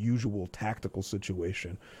relatively unusual tactical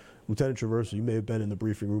situation. Lieutenant Traverso, you may have been in the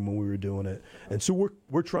briefing room when we were doing it. And so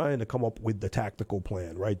we're trying to come up with the tactical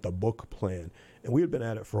plan, right? The book plan. And we had been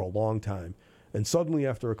at it for a long time. And suddenly,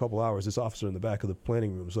 after a couple hours, this officer in the back of the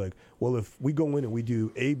planning room was like, well, if we go in and we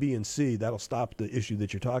do A, B, and C, that'll stop the issue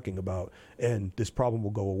that you're talking about, and this problem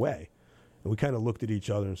will go away. And we kind of looked at each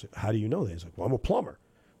other and said, how do you know that? He's like, well, I'm a plumber.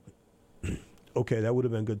 Okay, that would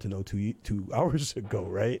have been good to know 2 hours ago,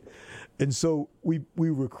 right? And so we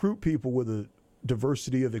recruit people with a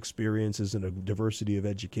diversity of experiences and a diversity of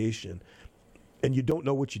education, and you don't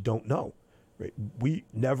know what you don't know. Right? We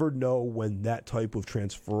never know when that type of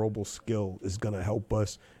transferable skill is going to help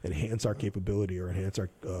us enhance our capability or enhance our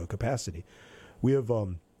capacity. We have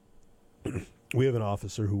an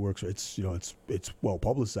officer who works. It's well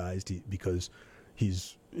publicized because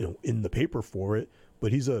he's in the paper for it.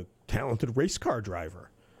 But he's a talented race car driver,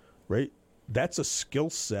 right? That's a skill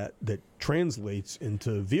set that translates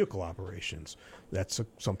into vehicle operations. That's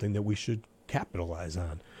something that we should capitalize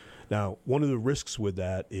on. Now, one of the risks with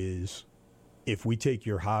that is if we take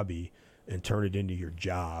your hobby and turn it into your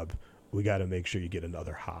job, we got to make sure you get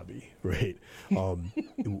another hobby, right?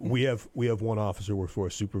 We have one officer work for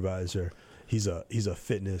a supervisor. He's a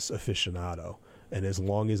fitness aficionado, and as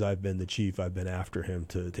long as I've been the chief, I've been after him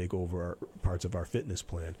to take over parts of our fitness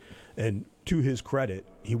plan. And to his credit,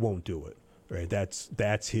 he won't do it, right?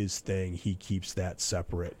 That's his thing. He keeps that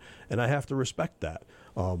separate, and I have to respect that.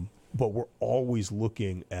 But we're always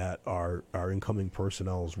looking at our incoming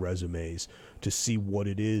personnel's resumes to see what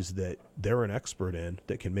it is that they're an expert in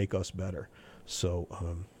that can make us better. So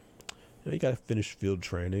you got to finish field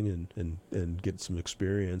training and get some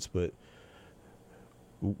experience, but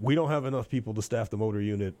we don't have enough people to staff the motor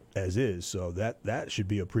unit as is, so that should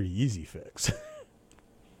be a pretty easy fix.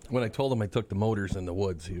 When I told him I took the motors in the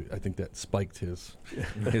woods, I think that spiked his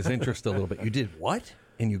interest a little bit. You did what?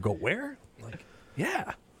 And you go where? Like,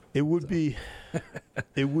 yeah. It would be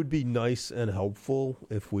nice and helpful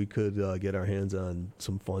if we could get our hands on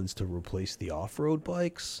some funds to replace the off-road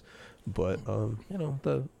bikes, but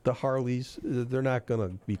the Harleys, they're not going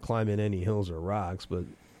to be climbing any hills or rocks, but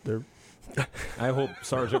they're. I hope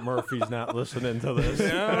Sergeant Murphy's not listening to this.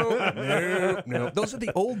 No. Those are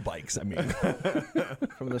the old bikes. I mean,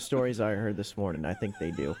 From the stories I heard this morning, I think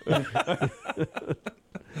they do.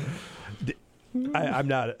 I'm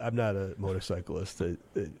not a motorcyclist.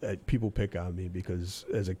 People pick on me because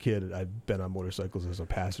as a kid I've been on motorcycles as a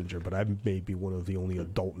passenger, but I may be one of the only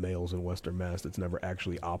adult males in Western Mass that's never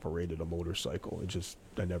actually operated a motorcycle.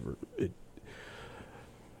 It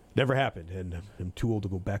never happened, and I'm too old to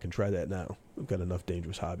go back and try that now. I've got enough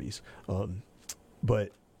dangerous hobbies.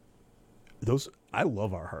 But I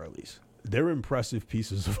love our Harleys. They're impressive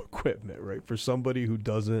pieces of equipment, right? For somebody who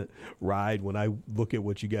doesn't ride, when I look at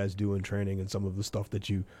what you guys do in training and some of the stuff that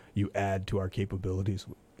you add to our capabilities,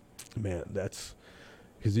 man, that's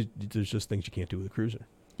because there's just things you can't do with a cruiser.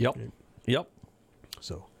 Yep. Right? Yep.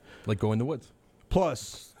 So, like go in the woods.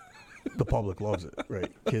 Plus, the public loves it,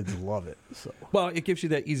 right? Kids love it. So, well, it gives you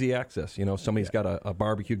that easy access. Somebody's got a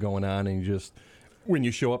barbecue going on, and you just. When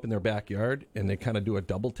you show up in their backyard and they kind of do a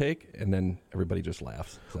double take, and then everybody just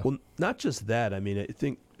laughs. So. Well, not just that. I mean, I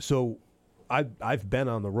think so. I've been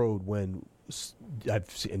on the road when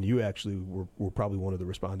and you actually were probably one of the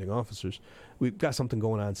responding officers. We've got something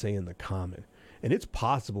going on, say in the Common, and it's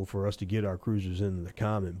possible for us to get our cruisers into the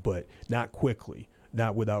Common, but not quickly,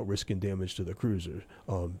 not without risking damage to the cruiser.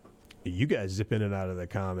 You guys zip in and out of the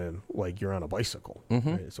Common like you're on a bicycle. Mm-hmm.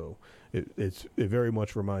 Right? So it very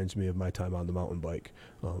much reminds me of my time on the mountain bike,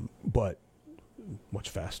 but much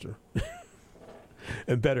faster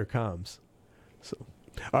and better comms. So,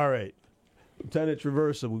 all right, Lieutenant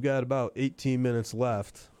Traversa, we've got about 18 minutes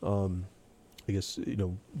left. I guess,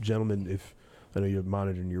 gentlemen, if I know you're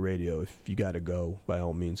monitoring your radio, if you got to go, by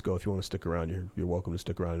all means, go. If you want to stick around, you're welcome to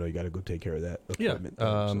stick around. I know you got to go take care of that equipment.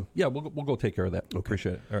 Yeah, we'll go take care of that. Okay.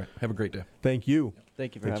 Appreciate it. All right, have a great day. Thank you.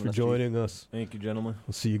 Thank you for Thanks having for joining Chief. us. Thank you, gentlemen.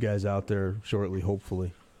 We'll see you guys out there shortly,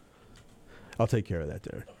 hopefully. I'll take care of that,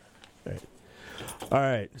 Darren. All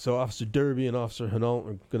right. So Officer Derby and Officer Hinault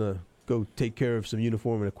are going to go take care of some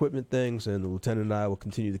uniform and equipment things, and the lieutenant and I will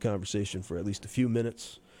continue the conversation for at least a few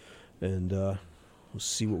minutes, and we'll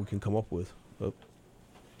see what we can come up with. Oh,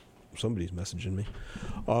 somebody's messaging me.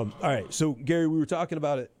 All right. So, Gary, we were talking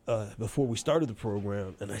about it before we started the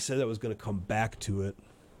program, and I said I was going to come back to it.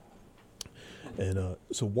 And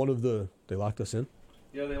so they locked us in?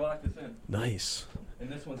 Yeah, they locked us in. Nice.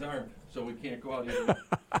 And this one's armed, so we can't go out either.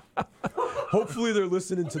 Hopefully they're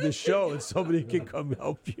listening to this show and somebody can come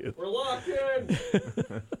help you. We're locked in.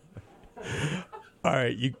 All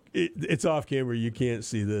right, it's off camera. You can't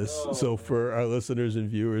see this. Oh, so for our listeners and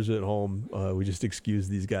viewers at home, we just excused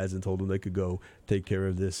these guys and told them they could go take care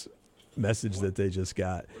of this message that they just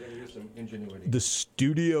got. We're going to use some ingenuity. The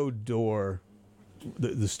studio door,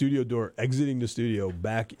 the studio door exiting the studio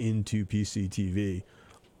back into PCTV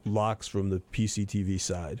locks from the PCTV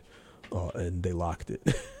side, and they locked it.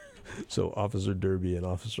 So Officer Derby and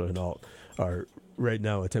Officer Hinault are right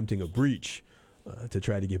now attempting a breach to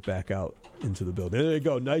try to get back out into the building. There you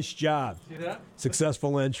go. Nice job. See that?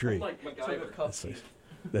 Successful entry. Like MacGyver cuff key.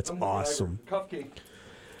 That's awesome. Cuff key.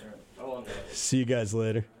 All right. See you guys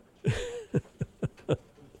later. All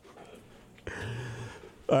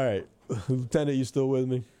right. Lieutenant, you still with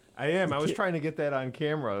me? I am. I was trying to get that on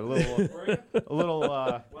camera. A little,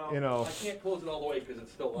 I can't close it all the way because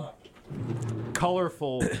it's still locked.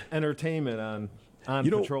 colorful entertainment on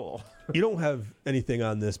patrol. You don't have anything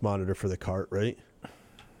on this monitor for the cart, right?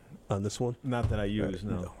 on this one? Not that I use,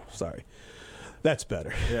 no. No, sorry. That's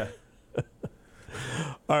better. Yeah.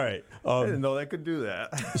 All right. I didn't know they could do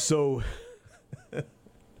that. So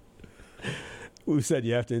we said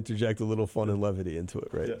you have to interject a little fun and levity into it,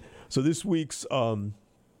 right? Yeah. So this week's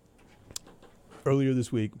earlier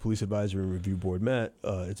this week, Police Advisory and Review Board met.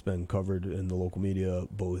 It's been covered in the local media,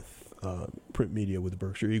 both print media with the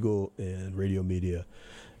Berkshire Eagle and radio media.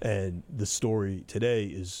 And the story today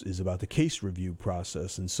is about the case review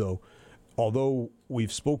process. And so, although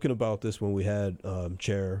we've spoken about this when we had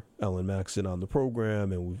Chair Ellen Maxon on the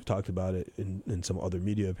program, and we've talked about it in some other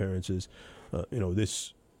media appearances,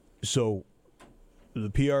 so the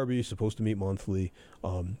PRB is supposed to meet monthly.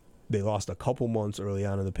 They lost a couple months early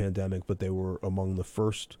on in the pandemic, but they were among the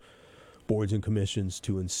first boards and commissions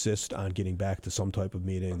to insist on getting back to some type of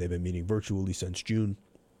meeting. They've been meeting virtually since June,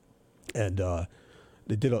 and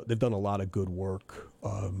they've done a lot of good work,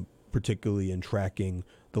 particularly in tracking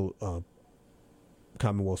the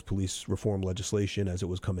Commonwealth's police reform legislation as it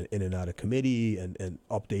was coming in and out of committee, and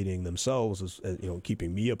updating themselves, as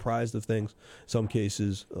keeping me apprised of things. Some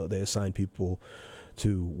cases they assign people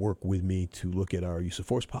to work with me to look at our use of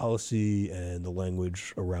force policy and the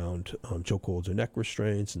language around chokeholds or neck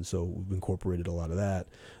restraints, and so we've incorporated a lot of that.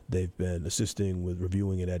 They've been assisting with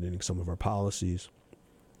reviewing and editing some of our policies,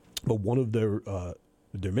 but one of their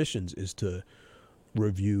missions is to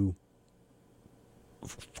review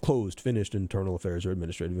finished internal affairs or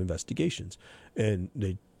administrative investigations, and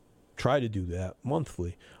they try to do that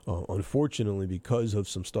monthly. Unfortunately, because of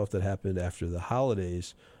some stuff that happened after the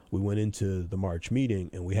holidays, we went into the March meeting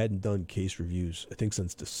and we hadn't done case reviews, I think,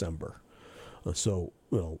 since December. So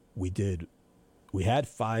we had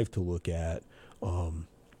 5 to look at.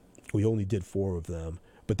 We only did 4 of them,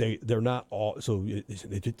 but they're not all. So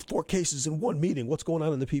they did 4 cases in one meeting. What's going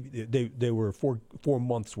on in the PB? They were 4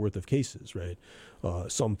 months worth of cases, right?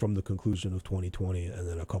 Some from the conclusion of 2020, and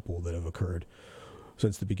then a couple that have occurred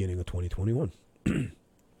since the beginning of 2021.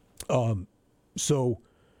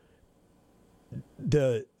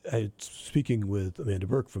 I was speaking with Amanda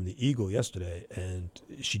Burke from the Eagle yesterday, and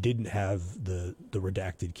she didn't have the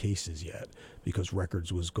redacted cases yet because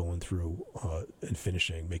Records was going through and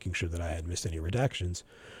finishing, making sure that I hadn't missed any redactions.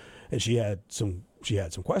 And she had some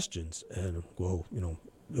questions, and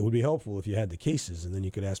it would be helpful if you had the cases, and then you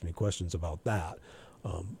could ask me questions about that.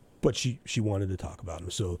 But she wanted to talk about them.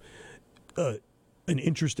 So an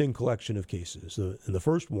interesting collection of cases. And the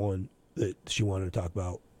first one that she wanted to talk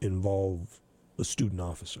about involved a student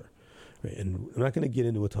officer, right? And I'm not going to get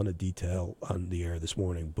into a ton of detail on the air this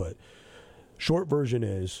morning, but short version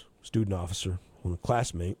is student officer, a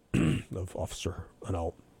classmate of Officer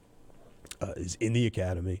Hanault, is in the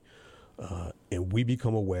academy, and we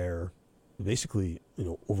become aware, basically,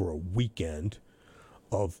 over a weekend,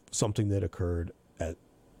 of something that occurred at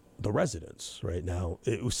the residence. Right now,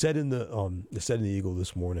 it was said in the Eagle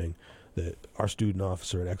this morning that our student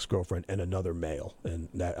officer, an ex-girlfriend, and another male, and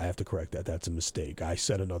that I have to correct that. That's a mistake. I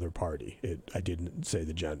said another party. I didn't say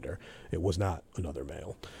the gender. It was not another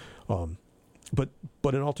male. But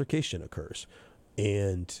an altercation occurs,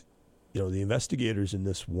 and the investigators in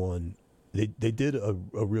this one, they did a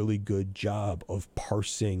really good job of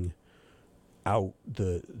parsing out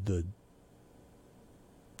the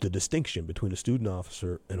distinction between a student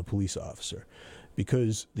officer and a police officer,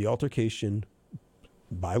 because the altercation,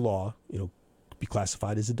 by law, be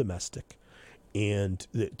classified as a domestic, and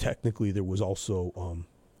technically there was also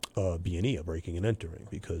a B&E, a breaking and entering,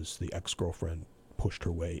 because the ex-girlfriend pushed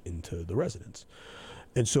her way into the residence.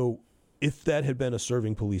 And so if that had been a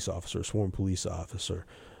serving police officer, a sworn police officer,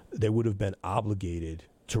 they would have been obligated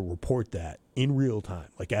to report that in real time,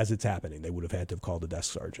 like as it's happening. They would have had to have called the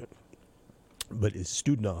desk sergeant. But it's a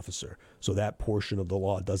student officer, so that portion of the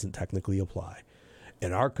law doesn't technically apply.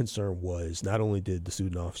 And our concern was, not only did the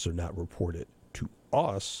student officer not report it to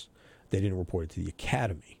us, they didn't report it to the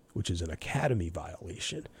academy, which is an academy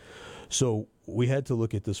violation. So we had to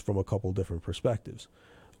look at this from a couple different perspectives.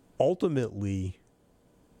 Ultimately,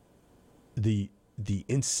 the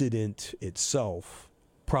incident itself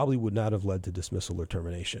probably would not have led to dismissal or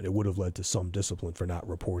termination. It would have led to some discipline for not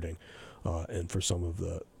reporting, and for some of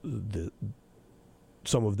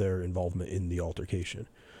their involvement in the altercation.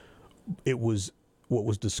 It was what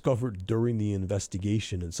was discovered during the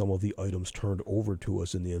investigation, and some of the items turned over to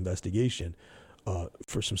us in the investigation,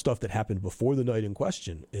 for some stuff that happened before the night in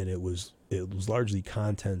question, and it was largely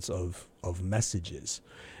contents of messages.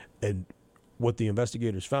 And what the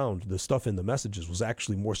investigators found, the stuff in the messages was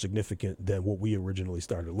actually more significant than what we originally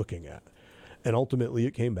started looking at. And ultimately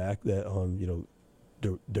it came back that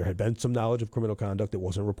there had been some knowledge of criminal conduct that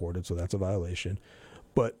wasn't reported, so that's a violation.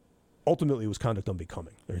 But ultimately, it was conduct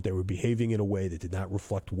unbecoming. They were behaving in a way that did not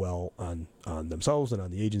reflect well on themselves and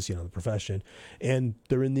on the agency and on the profession. And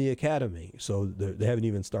they're in the academy, so they haven't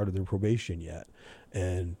even started their probation yet.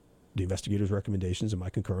 And the investigator's recommendations and my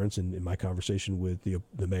concurrence and in my conversation with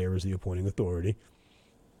the mayor as the appointing authority,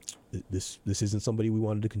 this isn't somebody we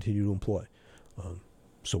wanted to continue to employ.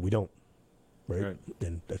 So we don't, right?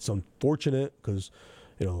 And that's unfortunate because,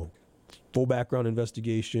 full background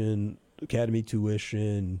investigation, academy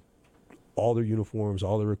tuition, all their uniforms,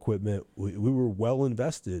 all their equipment. We were well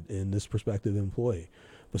invested in this prospective employee,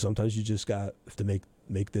 but sometimes you just got to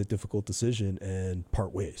make that difficult decision and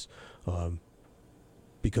part ways,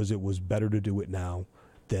 because it was better to do it now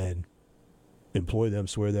than employ them,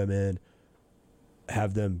 swear them in,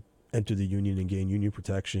 have them enter the union and gain union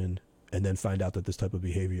protection, and then find out that this type of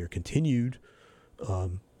behavior continued,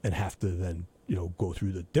 and have to then go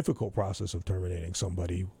through the difficult process of terminating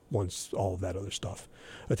somebody once all of that other stuff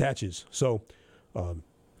attaches. So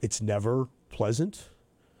it's never pleasant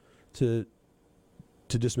to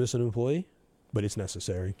dismiss an employee, but it's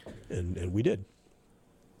necessary, and we did.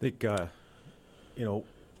 I think,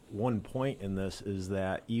 one point in this is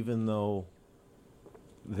that even though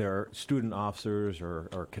they're student officers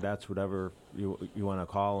or cadets, whatever you want to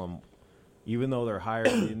call them, even though they're hired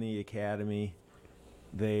in the academy,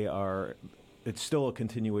 it's still a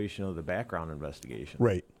continuation of the background investigation.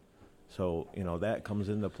 Right. So, that comes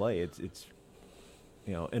into play. It's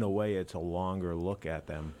in a way, it's a longer look at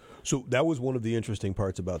them. So that was one of the interesting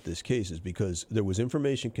parts about this case, is because there was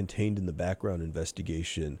information contained in the background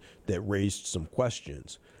investigation that raised some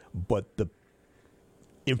questions, but the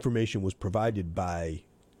information was provided by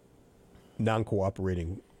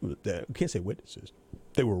non-cooperating, I can't say witnesses,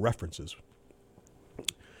 they were references.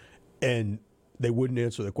 And they wouldn't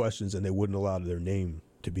answer the questions, and they wouldn't allow their name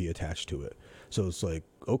to be attached to it. So it's like,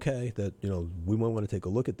 okay, that we might want to take a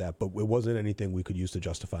look at that, but it wasn't anything we could use to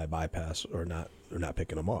justify bypass or not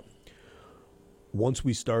picking them up. Once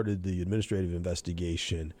we started the administrative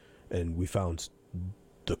investigation, and we found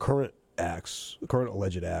the current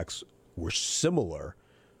alleged acts were similar,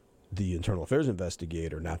 the internal affairs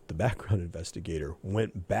investigator, not the background investigator,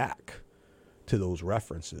 went back to those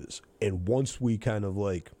references. And once we kind of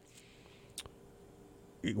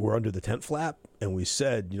we're under the tent flap and we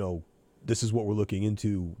said, this is what we're looking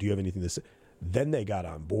into, do you have anything to say? Then they got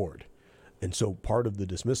on board. And so part of the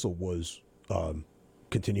dismissal was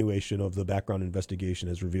continuation of the background investigation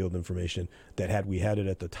has revealed information that had we had it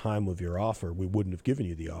at the time of your offer, we wouldn't have given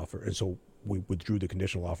you the offer. And so we withdrew the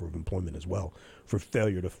conditional offer of employment as well for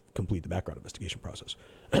failure to complete the background investigation process.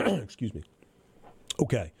 Excuse me.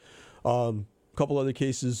 Okay. A couple other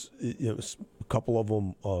cases, a couple of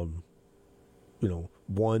them,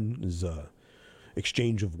 one is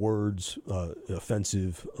exchange of words,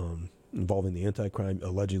 offensive, allegedly involving the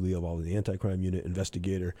anti-crime unit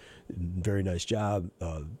investigator. Very nice job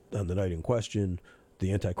on the night in question.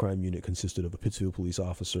 The anti-crime unit consisted of a Pittsfield police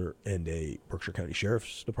officer and a Berkshire County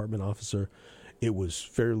Sheriff's Department officer. It was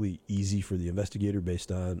fairly easy for the investigator,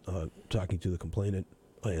 based on talking to the complainant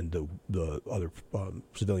and the other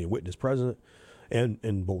civilian witness present,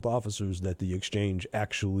 and both officers, that the exchange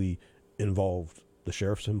actually involved the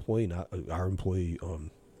sheriff's employee, not our employee.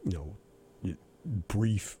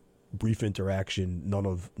 Brief interaction, none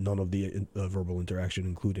of the verbal interaction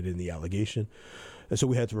included in the allegation, and so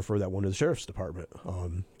we had to refer that one to the sheriff's department.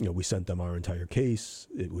 We sent them our entire case,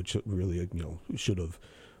 which really, they should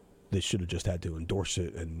have just had to endorse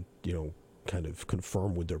it and kind of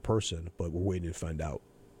confirm with their person, but we're waiting to find out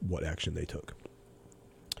what action they took.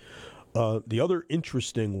 The other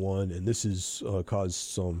interesting one, and this has caused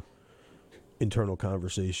some internal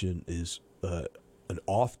conversation, is an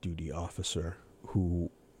off-duty officer who,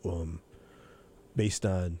 based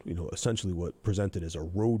on essentially what presented as a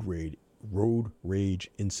road rage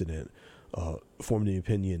incident, formed the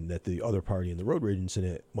opinion that the other party in the road rage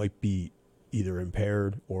incident might be either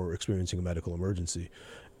impaired or experiencing a medical emergency,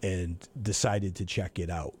 and decided to check it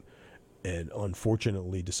out. And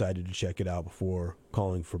unfortunately decided to check it out before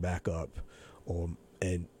calling for backup.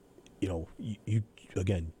 And you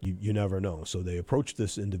never know. So they approached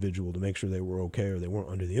this individual to make sure they were okay or they weren't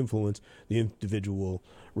under the influence. The individual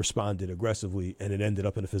responded aggressively, and it ended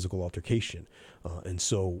up in a physical altercation. And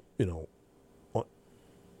so, you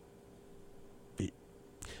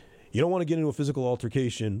don't want to get into a physical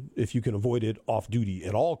altercation if you can avoid it off duty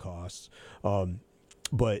at all costs.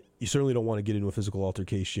 But you certainly don't want to get into a physical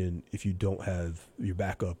altercation if you don't have your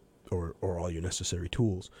backup or all your necessary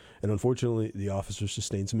tools. And unfortunately, the officer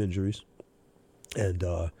sustained some injuries. And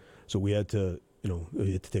so we had to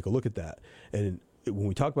take a look at that. And when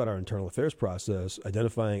we talk about our internal affairs process,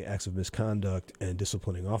 identifying acts of misconduct and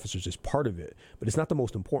disciplining officers is part of it, but it's not the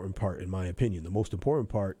most important part, in my opinion. The most important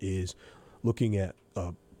part is looking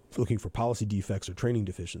for policy defects or training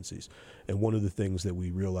deficiencies. And one of the things that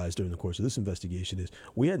we realized during the course of this investigation is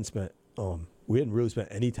we hadn't really spent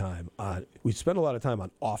any time on. We spent a lot of time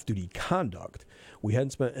on off-duty conduct. We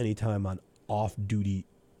hadn't spent any time on off-duty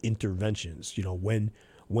interventions. You know, when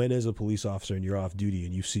as a police officer and you're off duty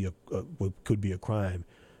and you see what could be a crime,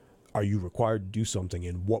 are you required to do something,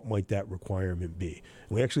 and what might that requirement be?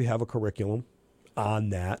 And we actually have a curriculum on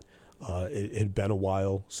that. It had been a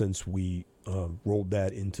while since we rolled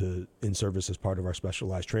that in service as part of our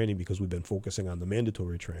specialized training because we've been focusing on the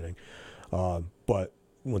mandatory training. But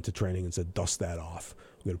went to training and said, dust that off.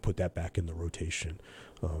 We're going to put that back in the rotation.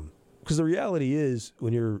 Because the reality is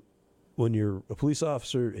when you're a police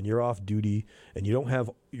officer and you're off duty and you don't have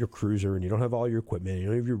your cruiser and you don't have all your equipment and you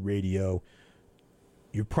don't have your radio,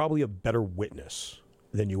 you're probably a better witness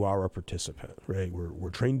than you are a participant, right? We're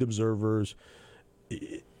trained observers.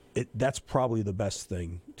 That's probably the best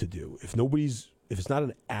thing to do. If it's not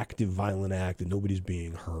an active violent act and nobody's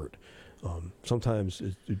being hurt, sometimes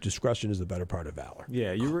discretion is the better part of valor.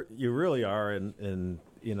 Yeah, you really are, and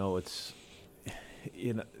you know it's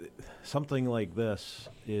something like this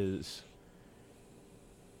is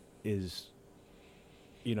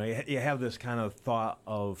you know you have this kind of thought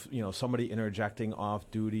of somebody interjecting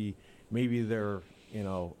off duty, maybe they're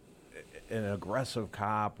an aggressive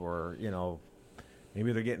cop or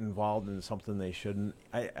maybe they're getting involved in something they shouldn't.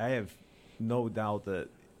 I have no doubt that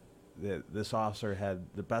this officer had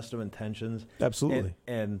the best of intentions. Absolutely.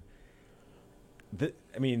 And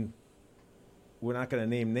I mean, we're not going to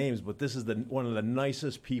name names, but this is one of the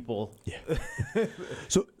nicest people. Yeah.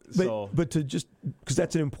 But to just because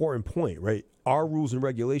that's an important point, right? Our rules and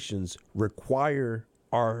regulations require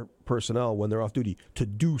our personnel when they're off duty to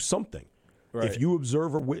do something. Right. If you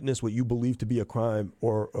observe or witness what you believe to be a crime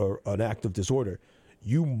or an act of disorder,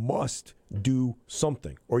 you must do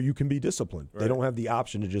something, or you can be disciplined. Right. They don't have the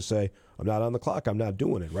option to just say, I'm not on the clock, I'm not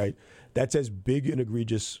doing it, right? That's as big an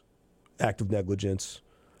egregious act of negligence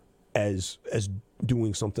as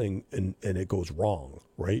doing something and it goes wrong,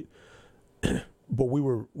 right? But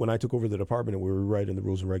when I took over the department and we were writing the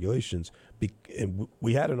rules and regulations, and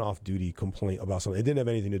we had an off-duty complaint about something. It didn't have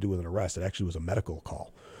anything to do with an arrest. It actually was a medical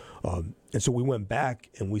call. And so we went back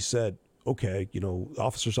and we said, okay,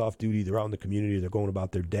 officers off duty, they're out in the community, they're going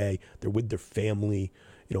about their day, they're with their family,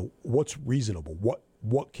 what's reasonable?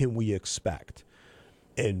 What can we expect?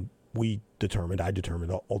 And I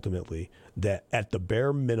determined ultimately that at the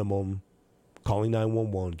bare minimum, calling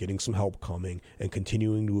 911, getting some help coming, and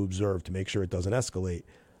continuing to observe to make sure it doesn't escalate,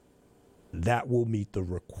 that will meet the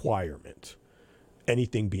requirement.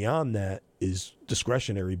 Anything beyond that is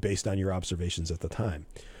discretionary based on your observations at the time.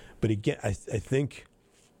 But again, I think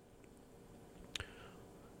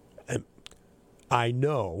I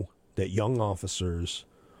know that young officers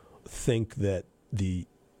think that the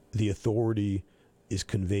authority is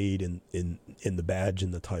conveyed in the badge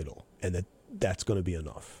and the title, and that's going to be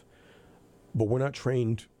enough. But we're not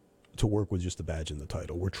trained to work with just the badge and the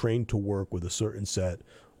title. We're trained to work with a certain set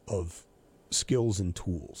of skills and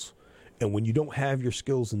tools. And when you don't have your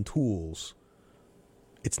skills and tools,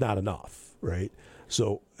 it's not enough, right?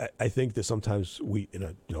 So I think that sometimes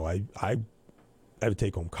I have a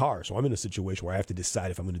take-home car, so I'm in a situation where I have to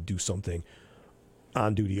decide if I'm going to do something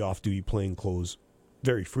on duty, off duty, plain clothes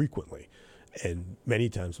very frequently. And many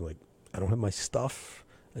times I'm like, I don't have my stuff.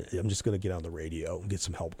 I'm just going to get on the radio and get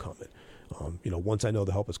some help coming. Once I know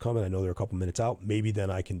the help is coming, I know they're a couple minutes out, maybe then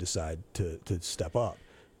I can decide to step up.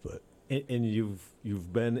 But and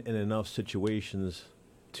you've been in enough situations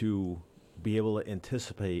to be able to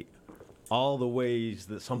anticipate all the ways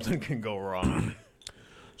that something can go wrong.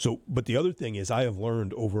 So, but the other thing is, I have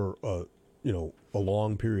learned over a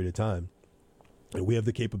long period of time, and we have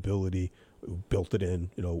the capability, we built it in.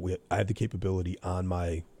 I have the capability on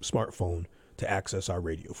my smartphone to access our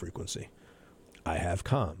radio frequency. I have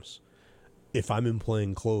comms. If I'm in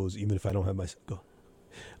plain clothes, even if I don't have my,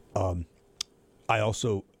 I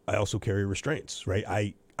also carry restraints, right?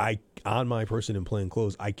 I on my person in plain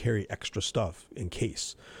clothes, I carry extra stuff in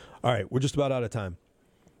case. All right, we're just about out of time.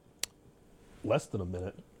 Less than a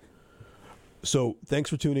minute. So thanks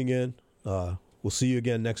for tuning in. We'll see you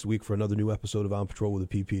again next week for another new episode of On Patrol with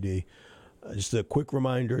the PPD. Just a quick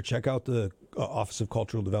reminder, check out the Office of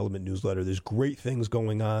Cultural Development newsletter. There's great things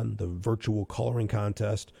going on. The virtual coloring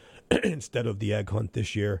contest instead of the egg hunt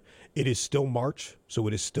this year. It is still March, so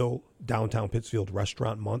it is still Downtown Pittsfield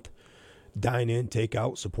Restaurant Month. Dine in, take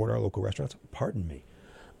out, support our local restaurants. Pardon me.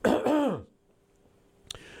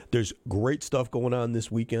 There's great stuff going on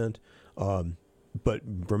this weekend. But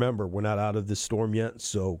remember, we're not out of this storm yet,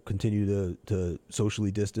 so continue to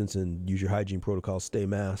socially distance and use your hygiene protocols. Stay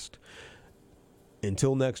masked.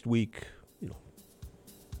 Until next week,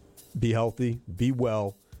 be healthy, be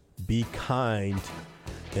well, be kind,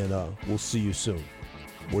 and we'll see you soon.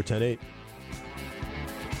 We're 10-8.